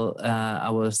until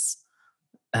I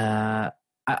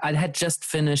had just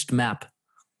finished MAP.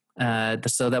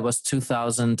 So that was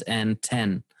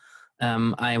 2010.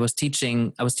 I was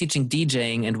teaching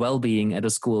DJing and well-being at a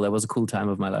school. That was a cool time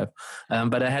of my life.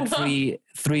 But I had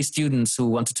three students who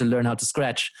wanted to learn how to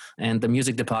scratch, and the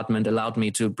music department allowed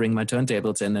me to bring my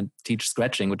turntables in and teach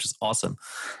scratching, which is awesome.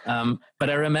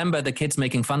 But I remember the kids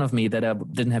making fun of me that I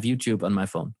didn't have YouTube on my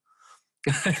phone.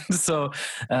 So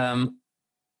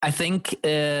I think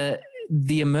the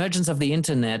emergence of the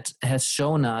internet has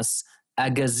shown us a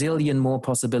gazillion more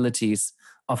possibilities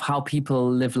of how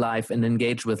people live life and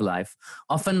engage with life.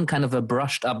 Often kind of a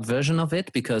brushed up version of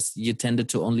it, because you tended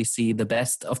to only see the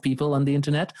best of people on the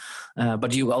internet,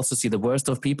 but you also see the worst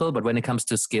of people. But when it comes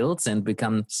to skills and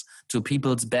becomes to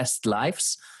people's best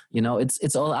lives,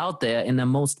 it's all out there in the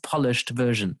most polished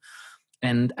version.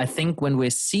 And I think when we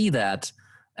see that,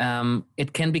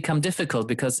 it can become difficult,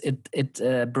 because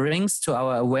it brings to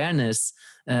our awareness,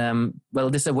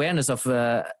 this awareness of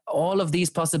all of these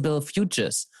possible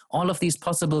futures, all of these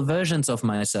possible versions of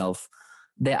myself.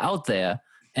 They're out there,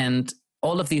 and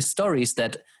all of these stories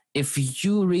that if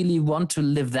you really want to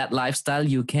live that lifestyle,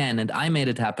 you can. And I made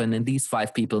it happen, and these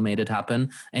 5 people made it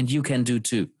happen, and you can do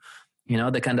too.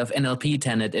 The kind of NLP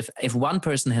tenet: if one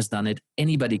person has done it,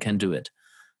 anybody can do it.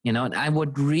 And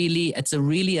it's a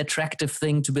really attractive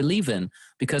thing to believe in,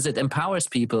 because it empowers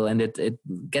people, and it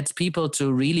gets people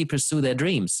to really pursue their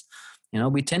dreams.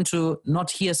 We tend to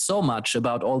not hear so much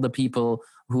about all the people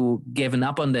who given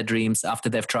up on their dreams after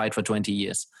they've tried for 20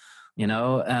 years. They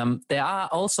are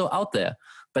also out there,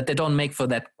 but they don't make for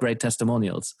that great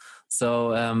testimonials.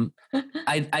 So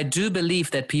I do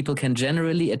believe that people can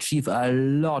generally achieve a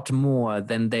lot more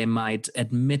than they might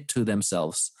admit to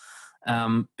themselves.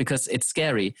 Because it's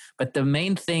scary. But the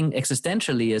main thing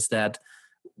existentially is that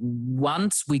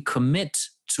once we commit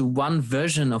to one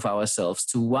version of ourselves,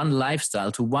 to one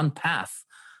lifestyle, to one path,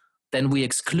 then we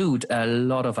exclude a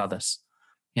lot of others.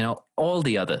 All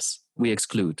the others we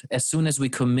exclude as soon as we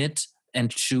commit and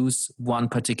choose one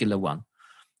particular one.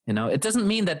 It doesn't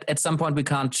mean that at some point we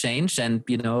can't change and,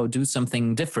 do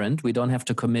something different. We don't have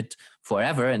to commit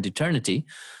forever and eternity.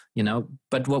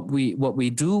 But what we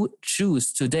do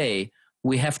choose today,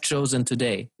 we have chosen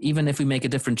today, even if we make a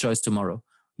different choice tomorrow.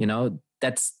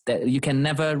 That you can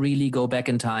never really go back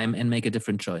in time and make a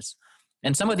different choice.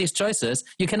 And some of these choices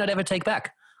you cannot ever take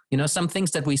back. Some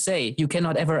things that we say, you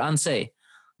cannot ever unsay.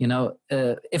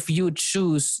 If you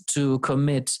choose to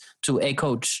commit to a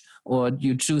coach, or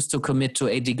you choose to commit to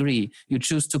a degree, you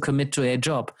choose to commit to a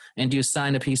job, and you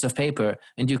sign a piece of paper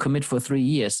and you commit for 3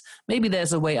 years, maybe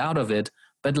there's a way out of it.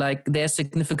 But there's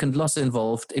significant loss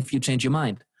involved if you change your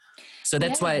mind. So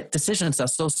that's why decisions are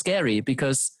so scary,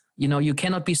 because, you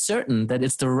cannot be certain that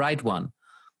it's the right one.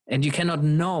 and you cannot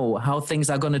know how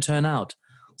things are going to turn out.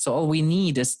 So all we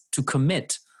need is to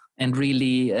commit and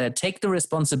really take the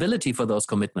responsibility for those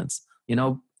commitments.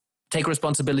 Take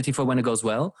responsibility for when it goes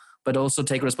well, but also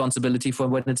take responsibility for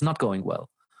when it's not going well.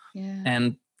 Yeah.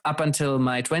 And up until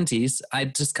my 20s, I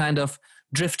just kind of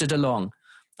drifted along.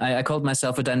 I called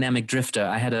myself a dynamic drifter.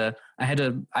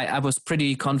 I was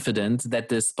pretty confident that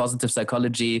this positive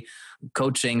psychology,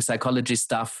 coaching, psychology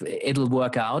stuff, it'll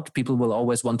work out. People will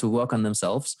always want to work on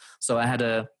themselves. So I had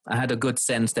a good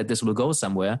sense that this will go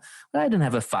somewhere. But I didn't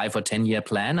have a 5 or 10 year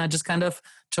plan. I just kind of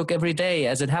took every day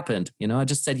as it happened. I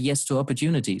just said yes to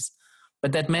opportunities.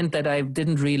 But that meant that I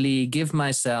didn't really give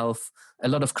myself a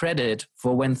lot of credit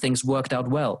for when things worked out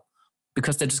well,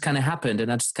 because that just kind of happened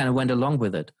and I just kind of went along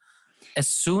with it. As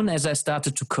soon as I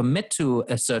started to commit to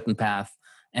a certain path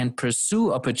and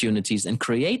pursue opportunities and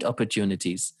create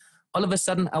opportunities, all of a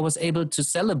sudden I was able to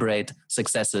celebrate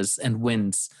successes and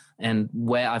wins and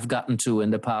where I've gotten to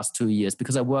in the past 2 years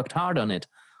because I worked hard on it,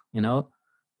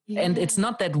 Yeah. And it's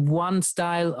not that one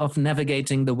style of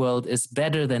navigating the world is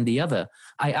better than the other.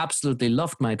 I absolutely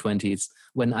loved my 20s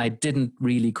when I didn't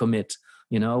really commit,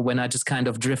 when I just kind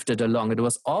of drifted along. It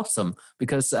was awesome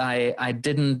because I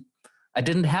didn't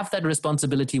have that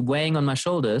responsibility weighing on my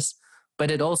shoulders,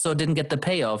 but it also didn't get the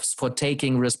payoffs for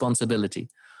taking responsibility.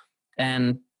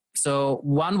 And so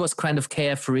one was kind of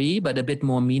carefree, but a bit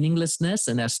more meaninglessness,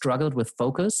 and I struggled with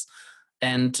focus.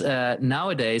 And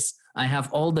nowadays, I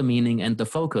have all the meaning and the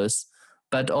focus,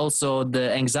 but also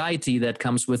the anxiety that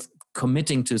comes with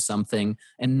committing to something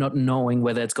and not knowing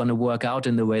whether it's going to work out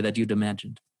in the way that you'd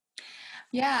imagined.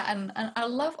 Yeah, and I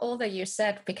love all that you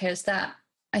said, because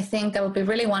I think that would be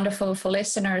really wonderful for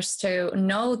listeners to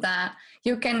know that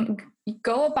you can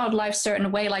go about life a certain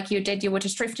way like you did. You were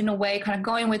just drifting away, kind of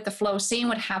going with the flow, seeing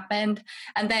what happened.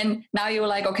 And then now you were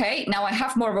like, okay, now I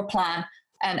have more of a plan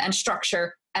and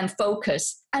structure and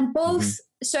focus. And both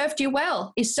served you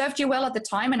well. It served you well at the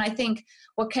time. And I think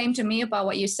what came to me about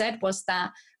what you said was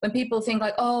that when people think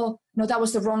like, oh, no, that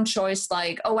was the wrong choice.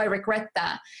 Like, oh, I regret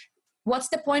that. What's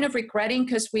the point of regretting?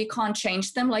 Because we can't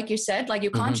change them. Like you said, like you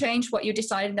can't change what you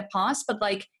decided in the past, but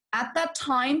like at that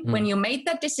time when you made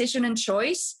that decision and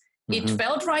choice, it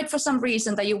felt right for some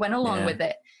reason that you went along with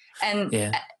it. And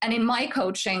in my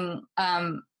coaching,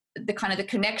 the kind of the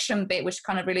connection bit, which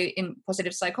kind of really in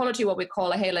positive psychology, what we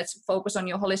call hey, let's focus on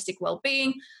your holistic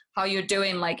well-being, how you're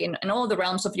doing like in all the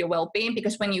realms of your well-being,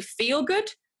 because when you feel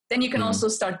good, then you can also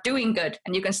start doing good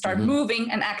and you can start moving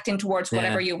and acting towards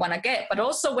whatever you want to get. But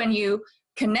also when you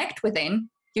connect within,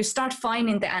 you start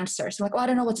finding the answers. Like, oh, I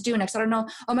don't know what to do next. I don't know.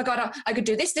 Oh my God, I could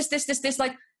do this.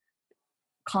 Like,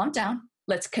 calm down.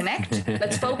 Let's connect.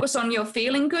 Let's focus on your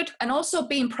feeling good and also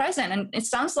being present. And it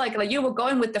sounds like you were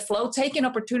going with the flow, taking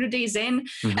opportunities in.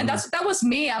 And that was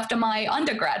me after my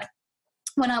undergrad.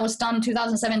 When I was done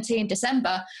 2017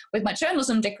 December with my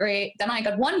journalism degree, then I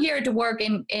got 1 year to work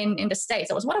in the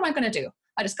States. I was, what am I going to do?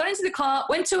 I just got into the car,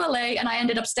 went to LA, and I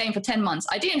ended up staying for 10 months.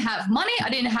 I didn't have money. I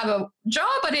didn't have a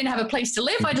job. I didn't have a place to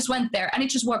live. I just went there and it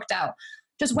just worked out.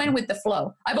 Just went with the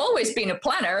flow. I've always been a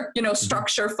planner,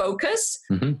 structure, focus,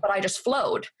 but I just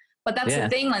flowed. But that's the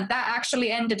thing, like that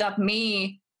actually ended up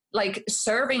me like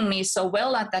serving me so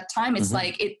well at that time. It's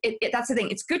like, that's the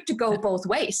thing. It's good to go both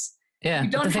ways. Yeah. You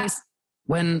don't have...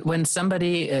 When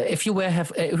somebody, if you would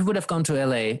have gone to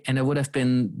LA and it would have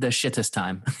been the shittest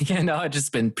time, it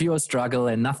just been pure struggle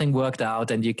and nothing worked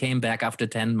out, and you came back after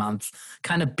 10 months,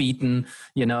 kind of beaten,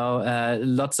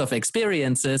 lots of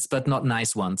experiences, but not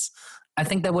nice ones. I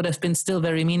think that would have been still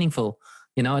very meaningful,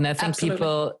 and I think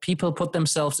people put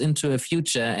themselves into a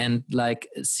future and like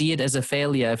see it as a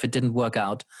failure if it didn't work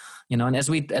out. And as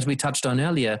we touched on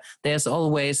earlier, there's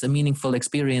always a meaningful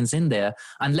experience in there,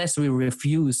 unless we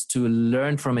refuse to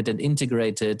learn from it and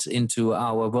integrate it into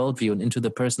our worldview and into the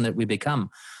person that we become.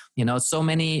 So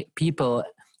many people,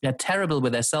 they're terrible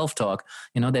with their self-talk.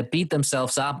 They beat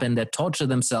themselves up and they torture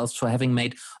themselves for having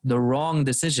made the wrong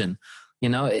decision.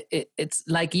 It's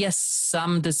like, yes,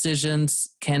 some decisions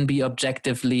can be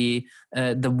objectively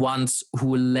the ones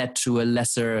who led to a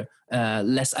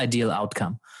less ideal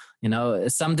outcome.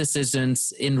 Some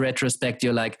decisions in retrospect,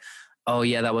 you're like, oh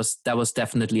yeah, that was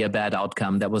definitely a bad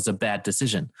outcome. That was a bad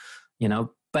decision,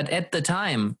 but at the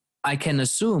time I can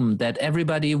assume that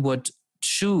everybody would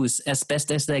choose as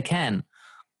best as they can.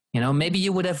 Maybe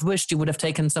you would have wished you would have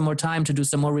taken some more time to do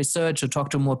some more research or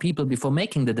talk to more people before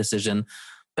making the decision.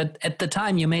 But at the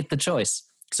time you made the choice.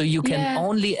 So you can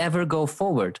only ever go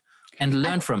forward and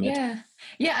learn from it.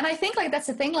 Yeah. And I think like, that's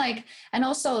the thing, like, and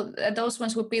also those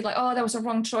ones would be like, oh, that was a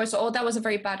wrong choice. Or, oh, that was a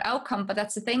very bad outcome. But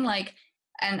that's the thing, like,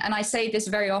 and I say this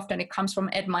very often, it comes from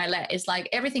Ed Milet, is like,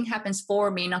 everything happens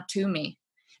for me, not to me.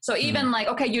 So even like,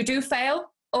 okay, you do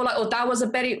fail, or like, oh, that was a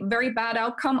very, very bad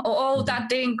outcome, or oh, that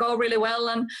didn't go really well,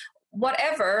 and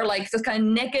whatever, like the kind of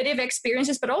negative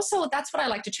experiences. But also that's what I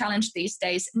like to challenge these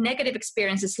days. Negative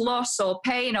experiences, loss or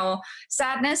pain or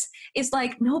sadness is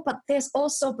like, no, but there's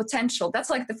also potential. That's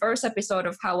like the first episode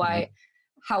of how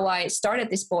I started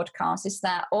this podcast, is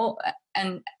that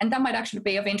and that might actually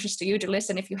be of interest to you to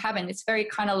listen if you haven't. It's very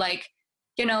kind of like,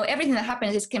 everything that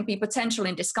happens is can be potential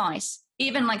in disguise.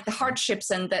 Even like the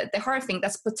hardships and the hard thing,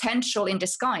 that's potential in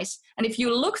disguise. And if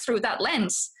you look through that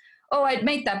lens, oh, I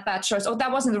made that bad choice. Oh,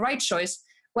 that wasn't the right choice.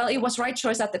 Well, it was right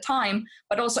choice at the time,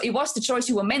 but also it was the choice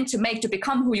you were meant to make to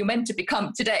become who you meant to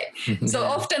become today. So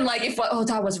often like if, oh,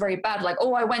 that was very bad. Like,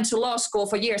 oh, I went to law school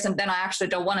for years and then I actually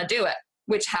don't want to do it,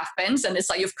 which happens. And it's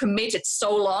like you've committed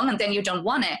so long and then you don't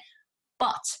want it.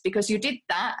 But because you did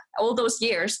that all those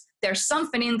years, there's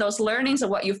something in those learnings of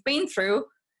what you've been through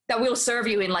that will serve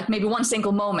you in like maybe one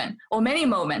single moment or many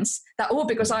moments that, oh,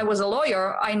 because I was a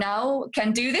lawyer, I now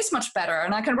can do this much better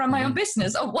and I can run my own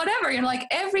business or whatever, like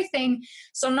everything.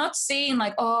 So not seeing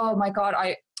like, oh my God,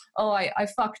 I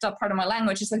fucked up part of my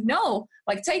language. It's like, no,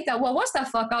 like take that. What was that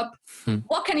fuck up?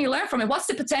 What can you learn from it? What's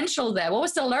the potential there? What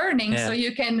was the learning? So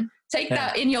you can take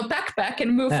that in your backpack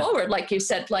and move forward, like you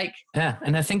said.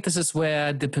 And I think this is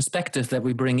where the perspective that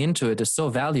we bring into it is so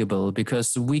valuable,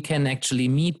 because we can actually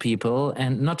meet people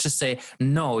and not just say,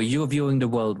 no, you're viewing the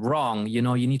world wrong. You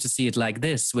need to see it like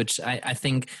this, which I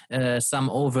think some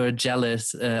what's the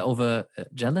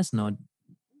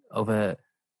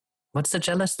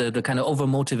jealous? The kind of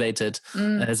over-motivated,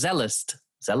 zealous?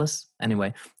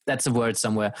 Anyway, that's a word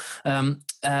somewhere.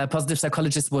 Positive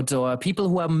psychologists would, or people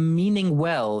who are meaning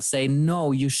well, say,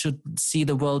 no, you should see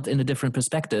the world in a different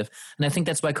perspective. And I think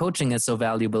that's why coaching is so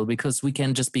valuable, because we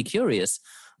can just be curious.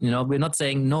 We're not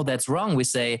saying, no, that's wrong. We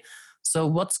say, so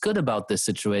what's good about this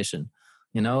situation?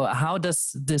 How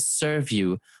does this serve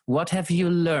you? What have you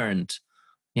learned?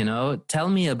 Tell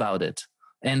me about it.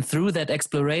 And through that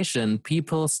exploration,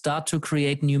 people start to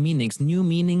create new meanings. New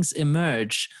meanings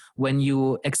emerge when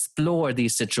you explore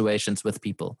these situations with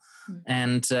people.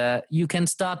 And you can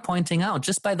start pointing out,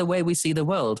 just by the way we see the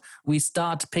world, we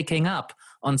start picking up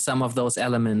on some of those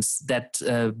elements that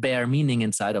bear meaning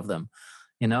inside of them.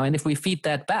 And if we feed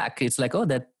that back, it's like, oh,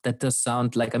 that does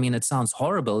sound like, it sounds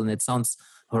horrible and it sounds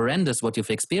horrendous what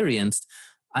you've experienced.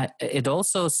 It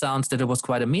also sounds that it was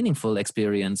quite a meaningful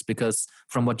experience, because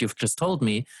from what you've just told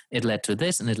me, it led to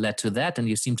this and it led to that, and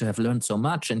you seem to have learned so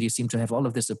much, and you seem to have all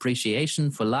of this appreciation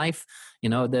for life.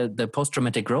 The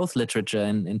post-traumatic growth literature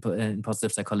in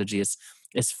positive psychology is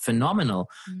phenomenal.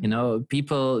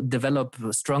 People develop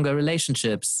stronger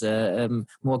relationships,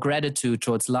 more gratitude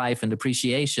towards life and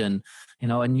appreciation,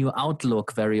 a new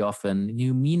outlook very often,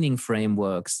 new meaning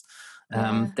frameworks.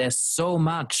 There's so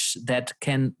much that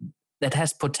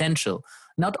has potential.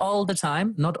 Not all the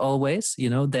time, not always.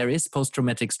 There is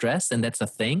post-traumatic stress, and that's a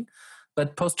thing.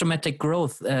 But post-traumatic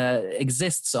growth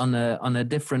exists on a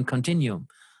different continuum.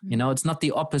 It's not the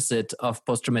opposite of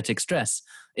post-traumatic stress.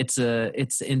 It's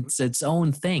its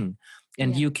own thing,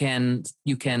 and you can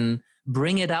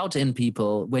bring it out in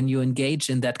people when you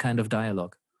engage in that kind of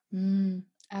dialogue.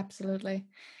 Absolutely,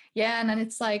 yeah. And then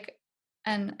it's like,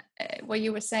 and what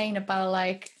you were saying about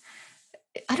like,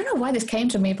 I don't know why this came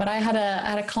to me, but I had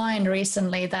a client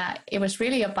recently that it was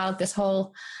really about this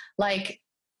whole, like,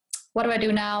 what do I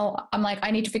do now? I'm like,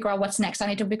 I need to figure out what's next. I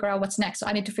need to figure out what's next.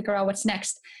 I need to figure out what's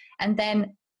next. And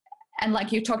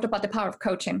like you talked about the power of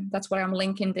coaching. That's what I'm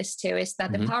linking this to, is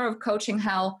that the power of coaching,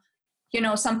 how,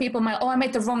 some people might, oh, I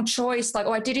made the wrong choice. Like,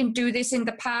 oh, I didn't do this in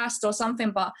the past or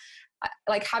something. But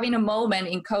like having a moment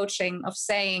in coaching of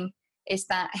saying is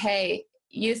that, hey,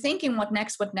 you're thinking what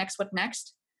next? But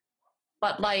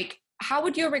like, how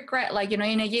would you regret, like, in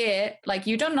a year, like,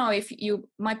 you don't know if you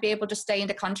might be able to stay in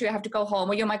the country, you have to go home,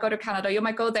 or you might go to Canada, you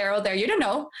might go there or there, you don't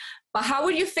know. But how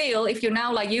would you feel if you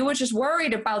now, like, you were just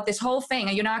worried about this whole thing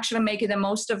and you're not actually making the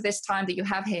most of this time that you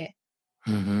have here?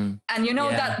 And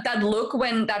that look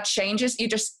when that changes, you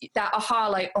just, that aha,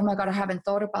 like, oh my God, I haven't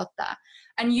thought about that.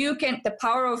 And you can, the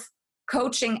power of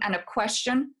coaching and a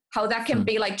question, how that can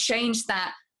be like, change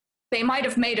that. They might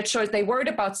have made a choice, they worried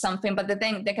about something, but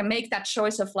then they can make that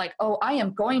choice of like, oh, I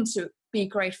am going to be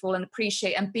grateful and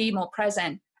appreciate and be more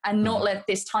present and not let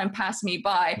this time pass me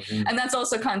by. And that's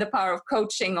also kind of the power of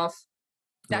coaching, of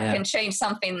that can change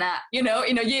something that, in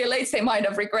a year later they might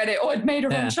have regretted, oh, I made a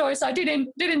wrong choice. I didn't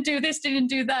do this, didn't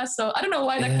do that. So I don't know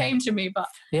why that came to me, but.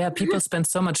 People spend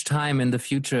so much time in the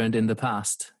future and in the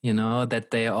past, that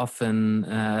they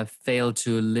often fail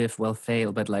to live,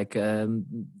 but like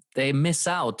they miss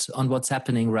out on what's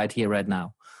happening right here, right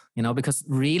now, because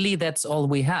really that's all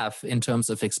we have in terms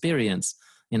of experience.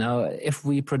 If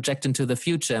we project into the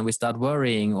future and we start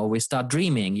worrying or we start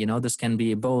dreaming, this can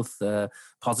be both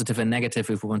positive and negative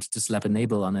if we wanted to slap a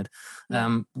label on it.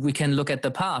 We can look at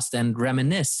the past and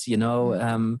reminisce,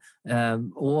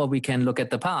 or we can look at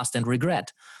the past and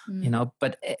regret,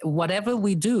 but whatever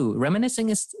we do, reminiscing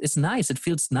is nice. It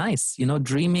feels nice,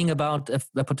 dreaming about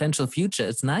a potential future.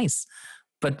 It's nice.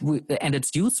 And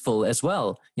it's useful as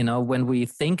well, when we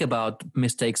think about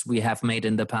mistakes we have made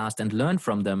in the past and learn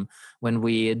from them, when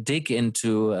we dig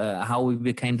into how we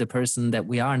became the person that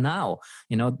we are now,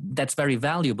 that's very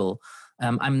valuable.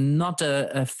 I'm not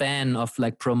a fan of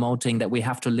like promoting that we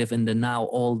have to live in the now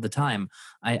all the time.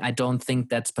 I don't think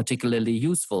that's particularly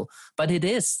useful, but it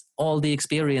is all the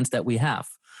experience that we have.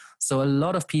 So a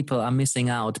lot of people are missing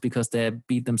out because they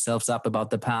beat themselves up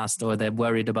about the past or they're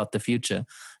worried about the future.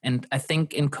 And I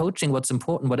think in coaching, what's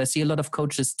important, what I see a lot of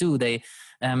coaches do,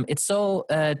 it's so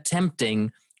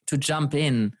tempting to jump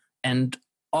in and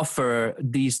offer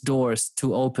these doors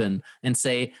to open and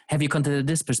say, have you considered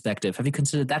this perspective? Have you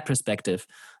considered that perspective?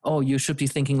 Oh, you should be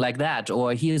thinking like that.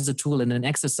 Or here's a tool and an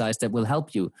exercise that will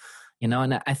help you.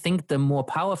 And I think the more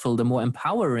powerful, the more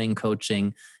empowering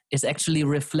coaching is actually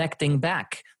reflecting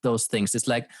back those things. It's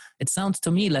like, it sounds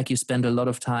to me like you spend a lot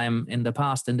of time in the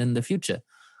past and in the future,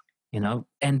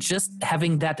 and just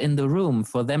having that in the room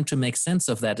for them to make sense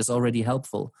of that is already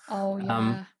helpful. Oh,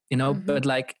 yeah. But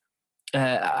like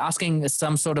asking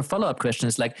some sort of follow-up question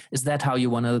is like, is that how you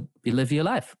want to live your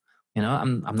life?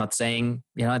 I'm not saying,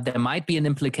 there might be an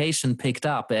implication picked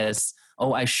up as,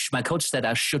 my coach said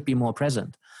I should be more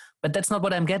present. But that's not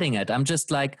what I'm getting at. I'm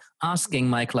just like asking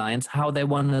my clients how they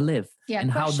want to live and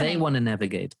how they want to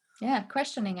navigate. Yeah,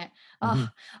 questioning it. Oh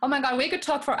my God, we could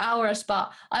talk for hours,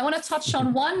 but I want to touch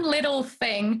on one little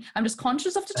thing. I'm just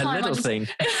conscious of the time. A little thing.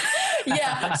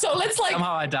 Yeah. So let's like.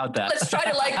 Somehow I doubt that. Let's try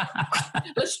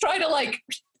to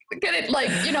get it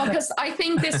because I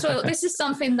think this is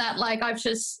something that like I've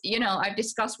just, I've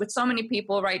discussed with so many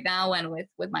people right now and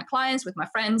with my clients, with my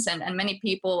friends and many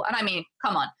people. And I mean,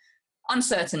 come on.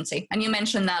 Uncertainty. And you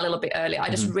mentioned that a little bit earlier. I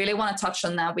just really want to touch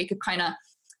on that. We could kind of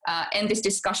end this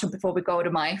discussion before we go to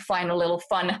my final little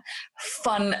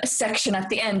fun section at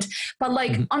the end. But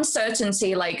like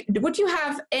uncertainty, like would you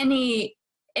have any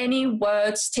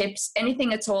words, tips,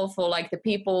 anything at all for like the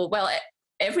people, well,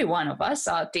 every one of us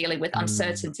are dealing with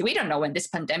uncertainty. We don't know when this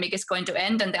pandemic is going to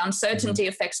end and the uncertainty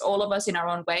affects all of us in our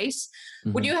own ways.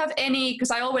 Would you have any,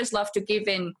 because I always love to give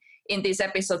in this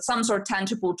episode some sort of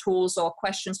tangible tools or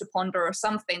questions to ponder or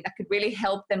something that could really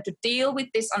help them to deal with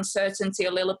this uncertainty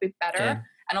a little bit better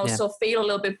and also feel a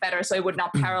little bit better so it would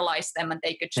not paralyze them and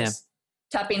they could just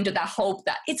tap into that hope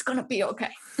that it's going to be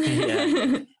okay.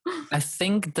 I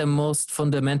think the most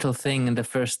fundamental thing and the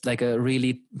first like a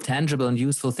really tangible and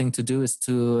useful thing to do is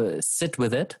to sit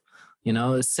with it,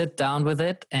 sit down with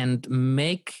it and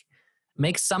make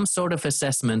some sort of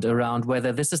assessment around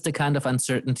whether this is the kind of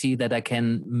uncertainty that I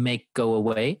can make go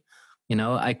away.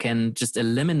 I can just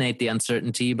eliminate the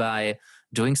uncertainty by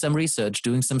doing some research,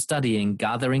 doing some studying,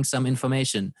 gathering some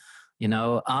information,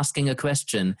 asking a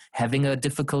question, having a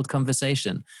difficult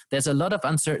conversation. There's a lot of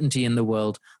uncertainty in the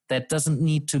world that doesn't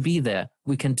need to be there.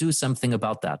 We can do something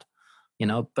about that,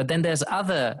 but then there's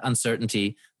other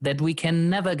uncertainty that we can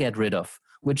never get rid of,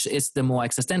 which is the more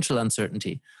existential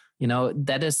uncertainty.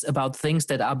 That is about things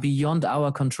that are beyond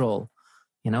our control.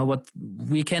 What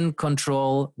we can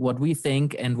control, what we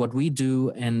think and what we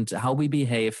do and how we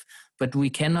behave, but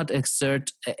we cannot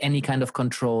exert any kind of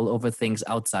control over things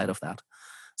outside of that.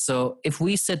 So if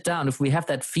we sit down, if we have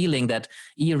that feeling, that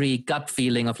eerie gut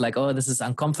feeling of like, oh, this is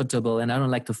uncomfortable and I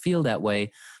don't like to feel that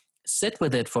way, sit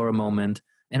with it for a moment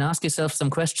and ask yourself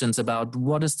some questions about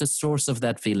what is the source of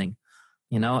that feeling.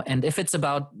 And if it's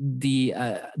about the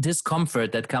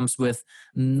discomfort that comes with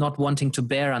not wanting to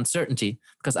bear uncertainty,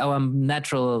 because our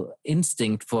natural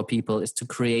instinct for people is to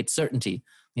create certainty.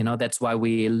 That's why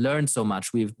we learn so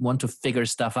much. We want to figure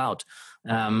stuff out.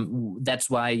 That's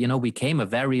why, we came a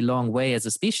very long way as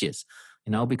a species,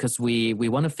 because we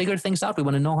want to figure things out. We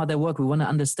want to know how they work. We want to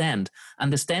understand.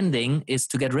 Understanding is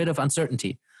to get rid of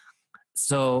uncertainty.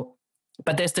 So,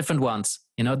 but there's different ones.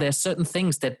 There's certain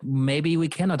things that maybe we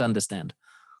cannot understand.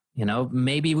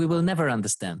 Maybe we will never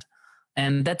understand.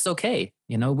 And that's okay.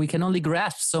 We can only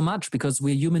grasp so much because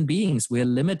we're human beings. We're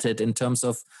limited in terms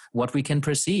of what we can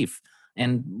perceive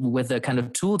and with the kind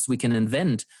of tools we can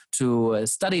invent to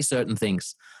study certain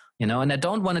things. And I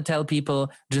don't want to tell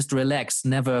people just relax,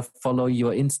 never follow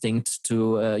your instinct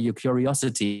to your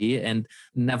curiosity and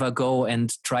never go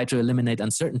and try to eliminate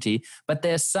uncertainty. But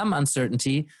there's some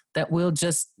uncertainty that we'll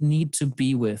just need to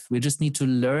be with. We just need to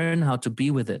learn how to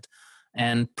be with it.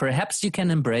 And perhaps you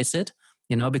can embrace it.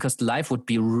 because life would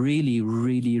be really,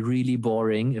 really, really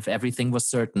boring if everything was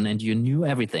certain and you knew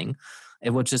everything.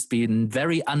 It would just be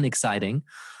very unexciting.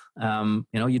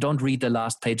 You don't read the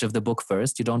last page of the book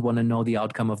first. You don't want to know the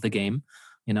outcome of the game.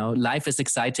 Life is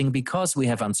exciting because we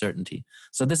have uncertainty.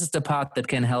 So this is the part that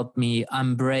can help me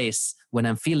embrace when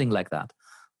I'm feeling like that.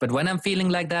 But when I'm feeling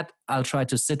like that, I'll try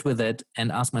to sit with it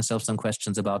and ask myself some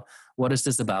questions about, what is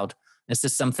this about? Is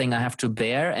this something I have to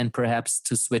bear and perhaps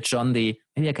to switch on maybe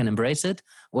I can embrace it?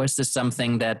 Or is this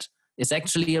something that is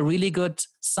actually a really good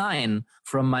sign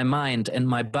from my mind and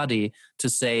my body to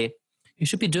say, you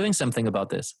should be doing something about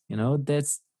this.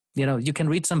 You can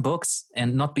read some books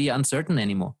and not be uncertain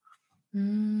anymore.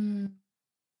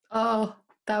 Oh,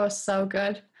 that was so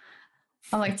good.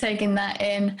 I'm like taking that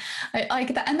in. I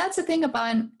like that. And that's the thing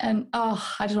about, and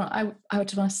I don't know, I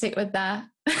just want to sit with that.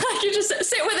 You just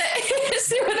sit with it.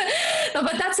 Sit with it. No,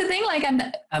 but that's the thing. Like,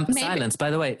 and silence,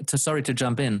 by the way, sorry to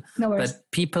jump in, no worries.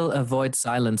 But people avoid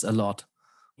silence a lot.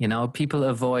 Many people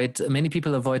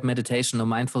avoid meditation or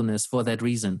mindfulness for that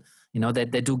reason. They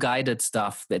do guided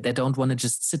stuff. They don't want to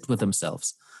just sit with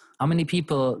themselves. How many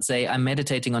people say, I'm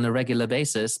meditating on a regular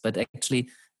basis, but actually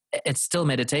it's still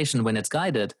meditation when it's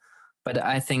guided. But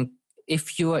I think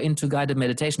if you are into guided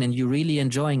meditation and you're really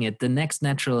enjoying it, the next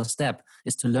natural step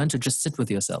is to learn to just sit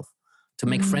with yourself, to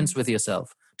make friends with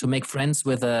yourself, to make friends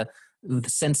with the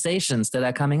sensations that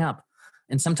are coming up.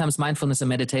 And sometimes mindfulness and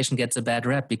meditation gets a bad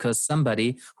rep because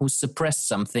somebody who suppressed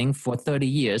something for 30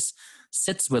 years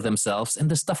sits with themselves and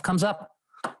the stuff comes up,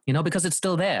 because it's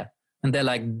still there. And they're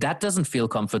like, that doesn't feel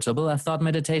comfortable. I thought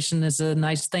meditation is a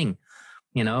nice thing.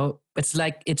 It's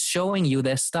like it's showing you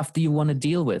there's stuff that you want to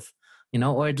deal with,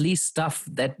 or at least stuff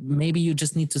that maybe you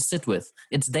just need to sit with.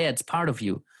 It's there. It's part of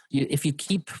you. If you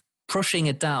keep pushing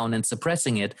it down and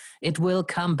suppressing it, it will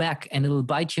come back and it'll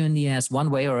bite you in the ass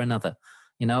one way or another,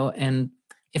 and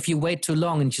if you wait too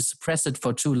long and you suppress it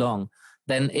for too long,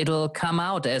 then it'll come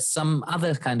out as some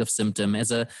other kind of symptom,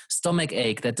 as a stomach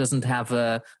ache that doesn't have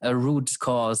a root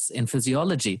cause in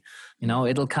physiology.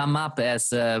 It'll come up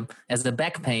as a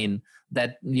back pain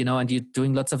that, and you're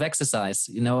doing lots of exercise,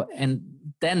 and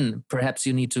then perhaps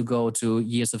you need to go to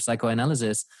years of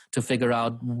psychoanalysis to figure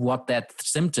out what that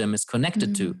symptom is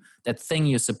connected to, that thing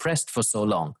you suppressed for so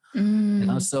long.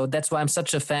 So that's why I'm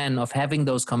such a fan of having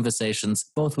those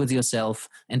conversations, both with yourself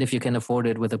and if you can afford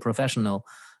it with a professional.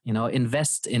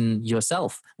 Invest in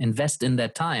yourself, invest in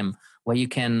that time where you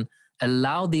can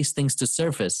allow these things to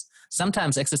surface.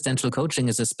 Sometimes existential coaching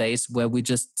is a space where we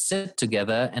just sit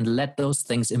together and let those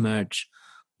things emerge,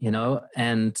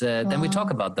 and then we talk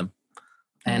about them.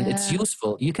 And it's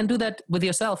useful. You can do that with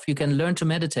yourself. You can learn to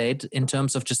meditate in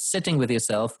terms of just sitting with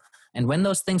yourself. And when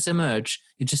those things emerge,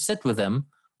 you just sit with them.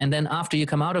 And then after you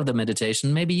come out of the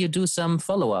meditation, maybe you do some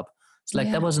follow-up. It's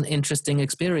like, that was an interesting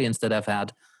experience that I've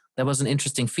had. That was an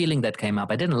interesting feeling that came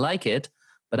up. I didn't like it,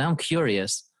 but I'm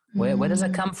curious. Where does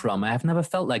that come from? I have never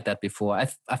felt like that before.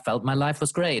 I felt my life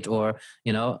was great, or,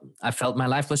 I felt my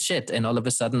life was shit. And all of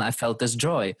a sudden I felt this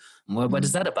joy. What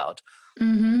is that about?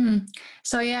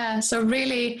 So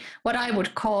really what I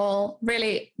would call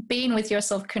really being with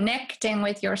yourself, connecting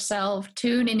with yourself,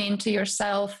 tuning into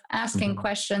yourself, asking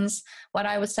questions. What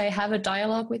I would say, have a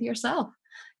dialogue with yourself.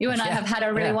 You and I have had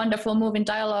a really wonderful moving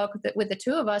dialogue with the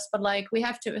two of us, but like we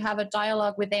have to have a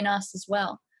dialogue within us as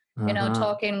well.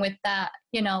 Talking with that,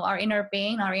 our inner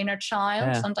being, our inner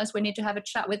child. Sometimes we need to have a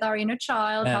chat with our inner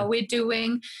child, how we're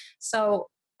doing. So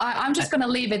I'm just going to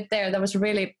leave it there. That was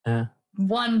really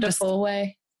wonderful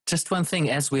way. Just one thing,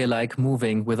 as we're like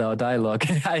moving with our dialogue,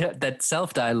 that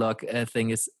self-dialogue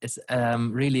thing is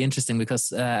really interesting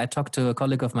because I talked to a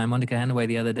colleague of mine, Monica Hanaway,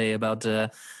 the other day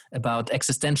about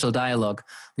existential dialogue,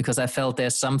 because I felt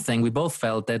we both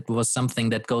felt that was something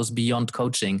that goes beyond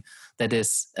coaching, that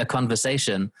is a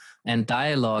conversation, and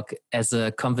dialogue as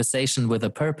a conversation with a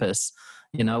purpose.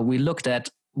 We looked at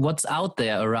what's out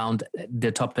there around the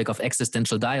topic of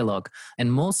existential dialogue.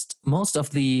 And most of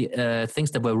the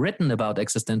things that were written about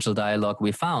existential dialogue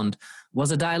we found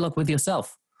was a dialogue with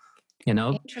yourself,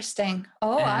 Interesting.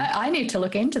 I need to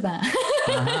look into that.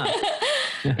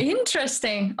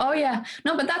 Interesting. Oh yeah.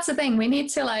 No, but that's the thing. We need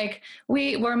to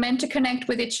we're meant to connect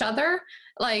with each other,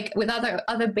 like with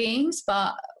other beings,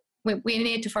 but we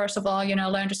need to first of all,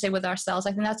 learn to sit with ourselves.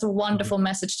 I think that's a wonderful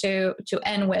message to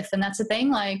end with. And that's the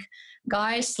thing,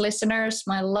 guys, listeners,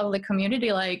 my lovely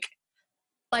community, like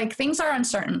things are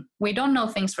uncertain. We don't know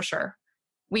things for sure.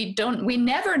 We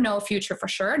never know future for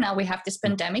sure. Now we have this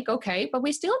pandemic, okay, but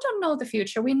we still don't know the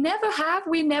future. We never have,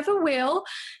 we never will.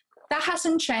 That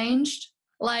hasn't changed.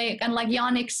 and like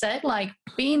Yannick said, like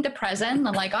be in the present,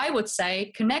 and like I would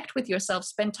say, connect with yourself,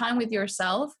 spend time with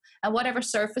yourself, and whatever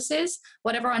surfaces,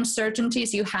 whatever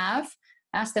uncertainties you have,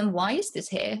 ask them, why is this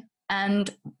here?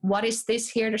 And what is this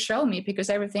here to show me? Because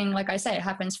everything, like I say,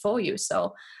 happens for you.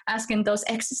 So asking those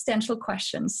existential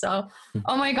questions. So,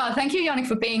 oh my God, thank you, Yannick,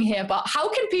 for being here. But how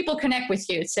can people connect with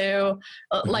you to,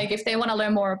 like, if they want to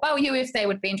learn more about you, if they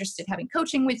would be interested in having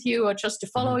coaching with you or just to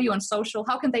follow you on social,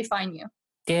 how can they find you?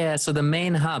 Yeah, so the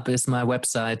main hub is my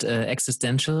website,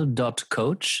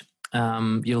 existential.coach.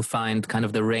 You'll find kind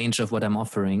of the range of what I'm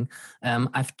offering.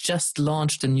 I've just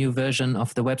launched a new version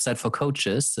of the website for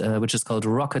coaches, which is called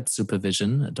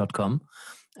rocketsupervision.com.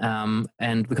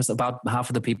 And because about half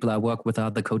of the people I work with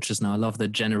are the coaches now, I love the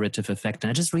generative effect.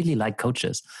 And I just really like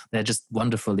coaches. They're just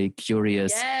wonderfully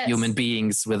curious human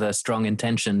beings with a strong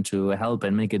intention to help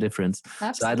and make a difference.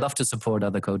 Absolutely. So I'd love to support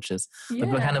other coaches. But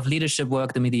the kind of leadership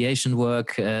work, the mediation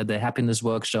work, the happiness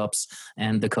workshops,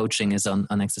 and the coaching is on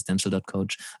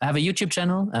existential.coach. I have a YouTube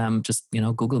channel. Just,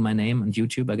 Google my name on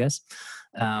YouTube, I guess.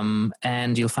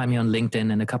 And you'll find me on LinkedIn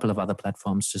and a couple of other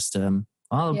platforms. Just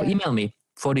email me.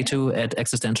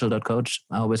 42@existential.coach.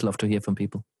 I always love to hear from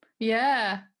people.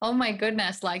 Yeah. Oh my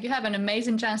goodness. Like, you have an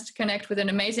amazing chance to connect with an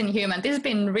amazing human. This has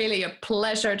been really a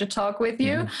pleasure to talk with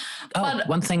you.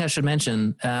 One thing I should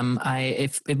mention.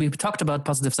 If we've talked about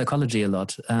positive psychology a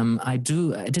lot. I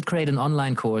did create an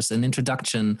online course, an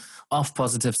introduction of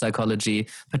positive psychology,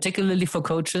 particularly for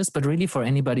coaches, but really for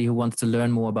anybody who wants to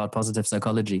learn more about positive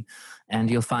psychology. And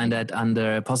you'll find that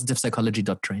under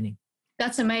positivepsychology.training.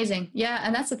 That's amazing. Yeah.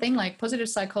 And that's the thing, like positive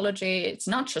psychology, it's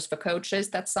not just for coaches.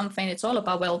 That's something, it's all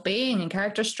about well-being and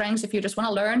character strengths. If you just want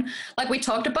to learn, like we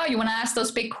talked about, you want to ask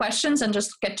those big questions and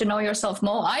just get to know yourself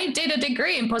more. I did a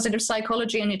degree in positive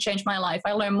psychology and it changed my life.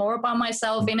 I learned more about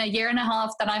myself in a year and a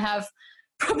half than I have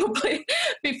probably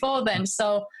before then.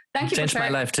 So thank you. Changed my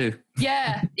life too.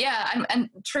 Yeah. Yeah. And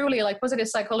truly, like, positive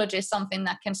psychology is something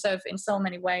that can serve in so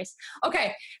many ways.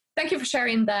 Okay. Thank you for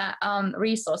sharing that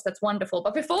resource. That's wonderful.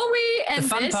 But before we end the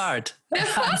fun part,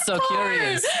 I'm so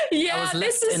curious. Yeah, I was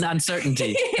left in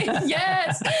uncertainty.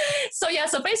 Yes. So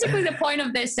basically the point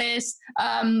of this is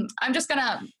I'm just going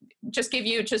to give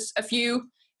you just a few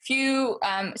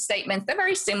statements. They're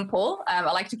very simple. I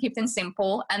like to keep them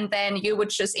simple. And then you would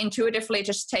just intuitively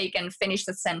just take and finish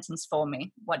the sentence for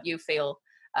me, what you feel.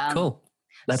 Cool.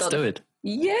 Let's do it.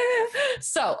 Yeah.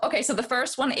 So the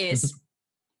first one is,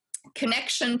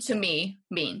 connection to me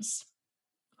means.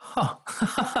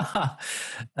 Try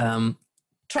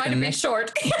to be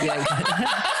short.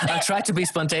 I'll try to be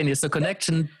spontaneous. So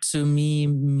connection to me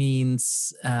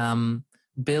means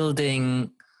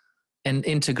building an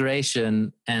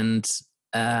integration and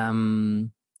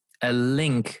a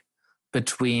link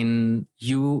between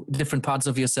you, different parts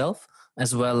of yourself,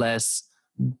 as well as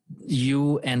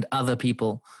you and other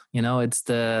people. It's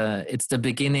the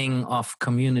beginning of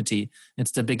community.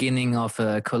 It's the beginning of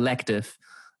a collective.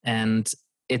 And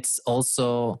it's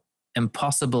also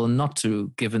impossible not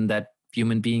to, given that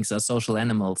human beings are social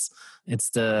animals. It's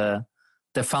the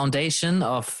foundation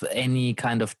of any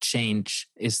kind of change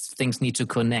is things need to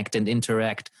connect and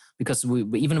interact, because we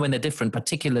even when they're different,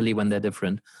 particularly when they're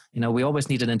different, we always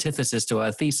need an antithesis to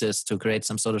our thesis to create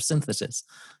some sort of synthesis.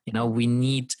 We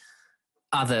need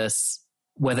others,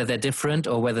 whether they're different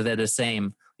or whether they're the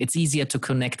same. It's easier to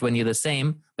connect when you're the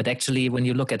same, but actually when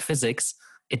you look at physics,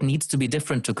 it needs to be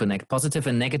different to connect. Positive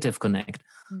and negative connect.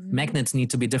 Mm-hmm. Magnets need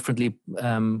to be differently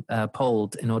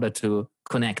poled in order to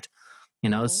connect.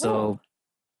 So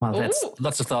that's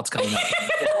lots of thoughts coming up.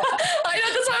 I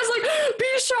know, that's why I was like,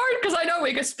 be short, because I know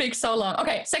we could speak so long.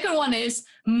 Okay, second one is,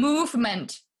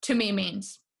 movement to me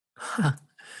means.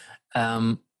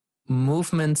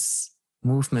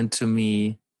 Movement to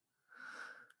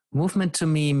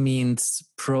me means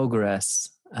progress.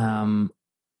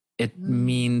 It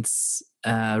means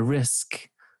risk.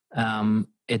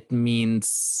 It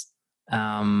means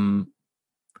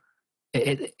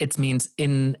it means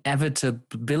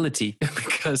inevitability,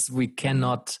 because we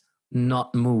cannot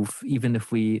not move. Even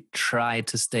if we try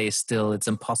to stay still, it's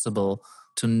impossible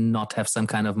to not have some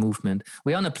kind of movement.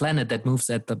 We're on a planet that moves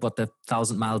at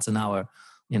 1,000 miles an hour.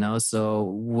 So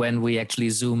when we actually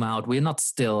zoom out, we're not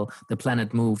still. The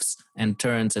planet moves and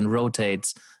turns and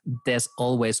rotates. There's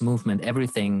always movement.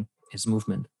 Everything is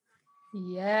movement.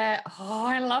 Yeah. Oh,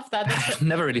 I love that. I've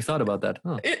never really thought about that.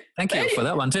 Oh, thank you for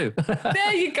that one too.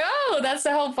 There you go. That's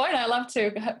the whole point. I love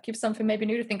to keep something maybe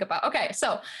new to think about. Okay,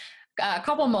 so a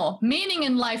couple more. Meaning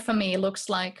in life for me looks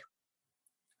like...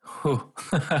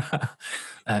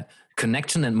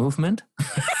 connection and movement.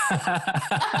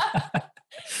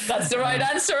 That's the right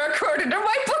answer according to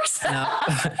my books.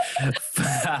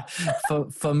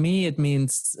 For me, it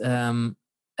means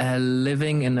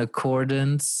living in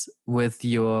accordance with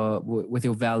your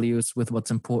values, with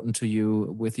what's important to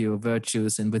you, with your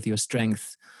virtues, and with your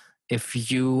strength.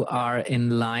 If you are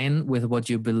in line with what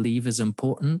you believe is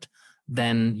important,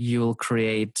 then you'll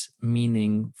create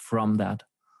meaning from that.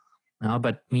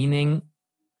 But meaning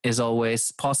is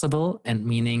always possible, and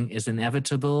meaning is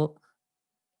inevitable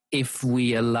if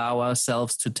we allow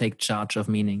ourselves to take charge of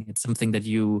meaning. It's something that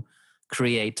you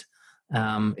create.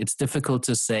 It's difficult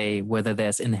to say whether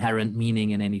there's inherent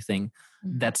meaning in anything.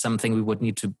 That's something we would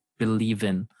need to believe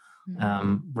in,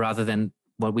 rather than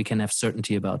what we can have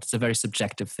certainty about. It's a very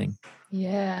subjective thing.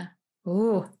 Yeah.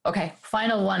 Ooh. Okay.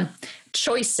 Final one.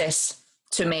 Choices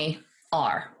to me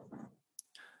are?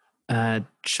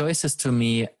 Choices to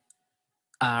me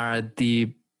are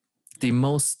the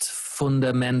most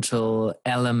fundamental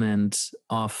element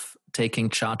of taking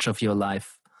charge of your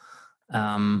life.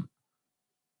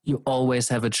 You always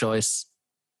have a choice,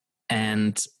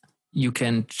 and you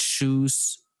can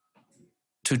choose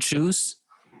to choose,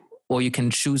 or you can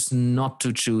choose not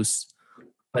to choose,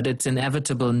 but it's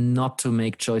inevitable not to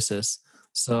make choices.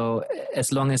 So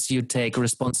as long as you take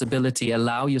responsibility,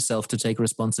 allow yourself to take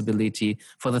responsibility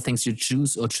for the things you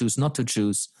choose or choose not to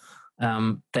choose,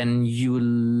 then you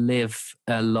live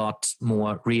a lot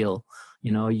more real.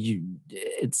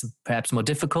 It's perhaps more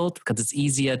difficult because it's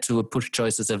easier to push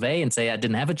choices away and say, I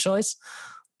didn't have a choice.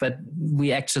 But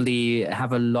we actually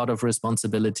have a lot of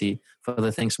responsibility for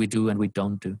the things we do and we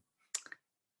don't do.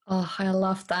 Oh, I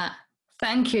love that.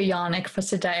 Thank you, Yannick, for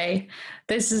today.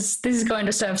 This is going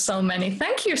to serve so many.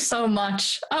 Thank you so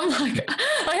much. I'm like,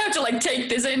 I have to take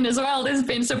this in as well. This has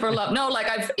been super lovely. No,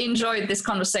 I've enjoyed this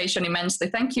conversation immensely.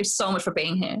 Thank you so much for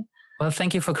being here. Well,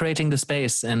 thank you for creating the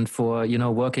space and for,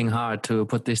 working hard to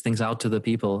put these things out to the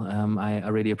people. I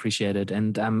really appreciate it.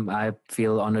 And I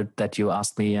feel honored that you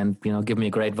asked me and, give me a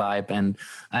great vibe. And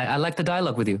I like the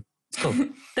dialogue with you. Cool.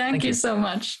 Thank you so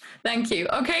much. Thank you.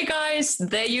 Okay, guys,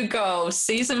 there you go.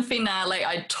 Season finale.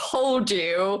 I told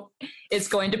you it's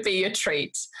going to be a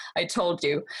treat. I told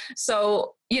you.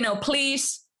 So,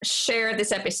 please share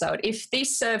this episode. If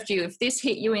this served you, if this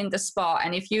hit you in the spot,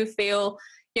 and if you feel,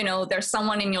 there's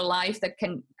someone in your life that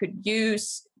could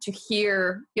use to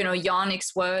hear,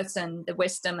 Yannick's words and the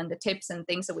wisdom and the tips and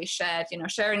things that we shared,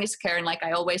 sharing is caring, like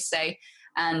I always say.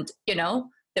 And,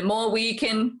 the more we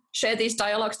can share these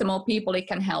dialogues, the more people it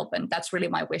can help. And that's really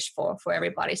my wish for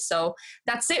everybody. So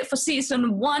that's it for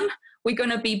season 1. We're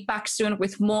going to be back soon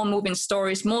with more moving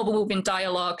stories, more moving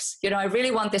dialogues. I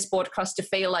really want this podcast to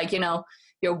feel like,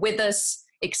 you're with us,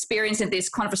 experiencing these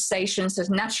conversations that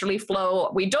naturally flow.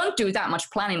 We don't do that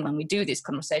much planning when we do these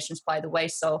conversations, by the way.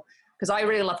 So, because I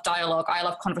really love dialogue, I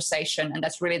love conversation. And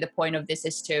that's really the point of this,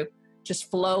 is to just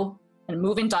flow and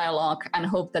move in dialogue and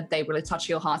hope that they really touch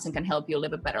your heart and can help you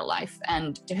live a better life,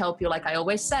 and to help you, like I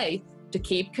always say, to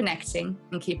keep connecting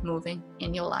and keep moving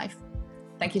in your life.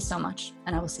 Thank you so much,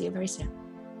 and I will see you very soon.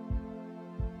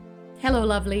 Hello,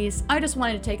 lovelies. I just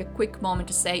wanted to take a quick moment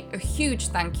to say a huge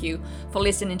thank you for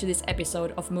listening to this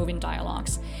episode of Moving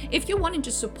Dialogues. If you wanted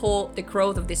to support the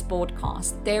growth of this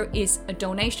podcast, there is a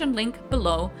donation link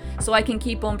below, so I can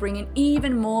keep on bringing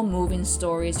even more moving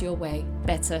stories your way,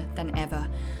 better than ever.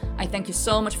 I thank you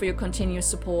so much for your continuous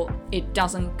support. It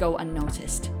doesn't go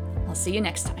unnoticed. I'll see you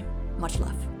next time. Much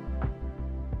love.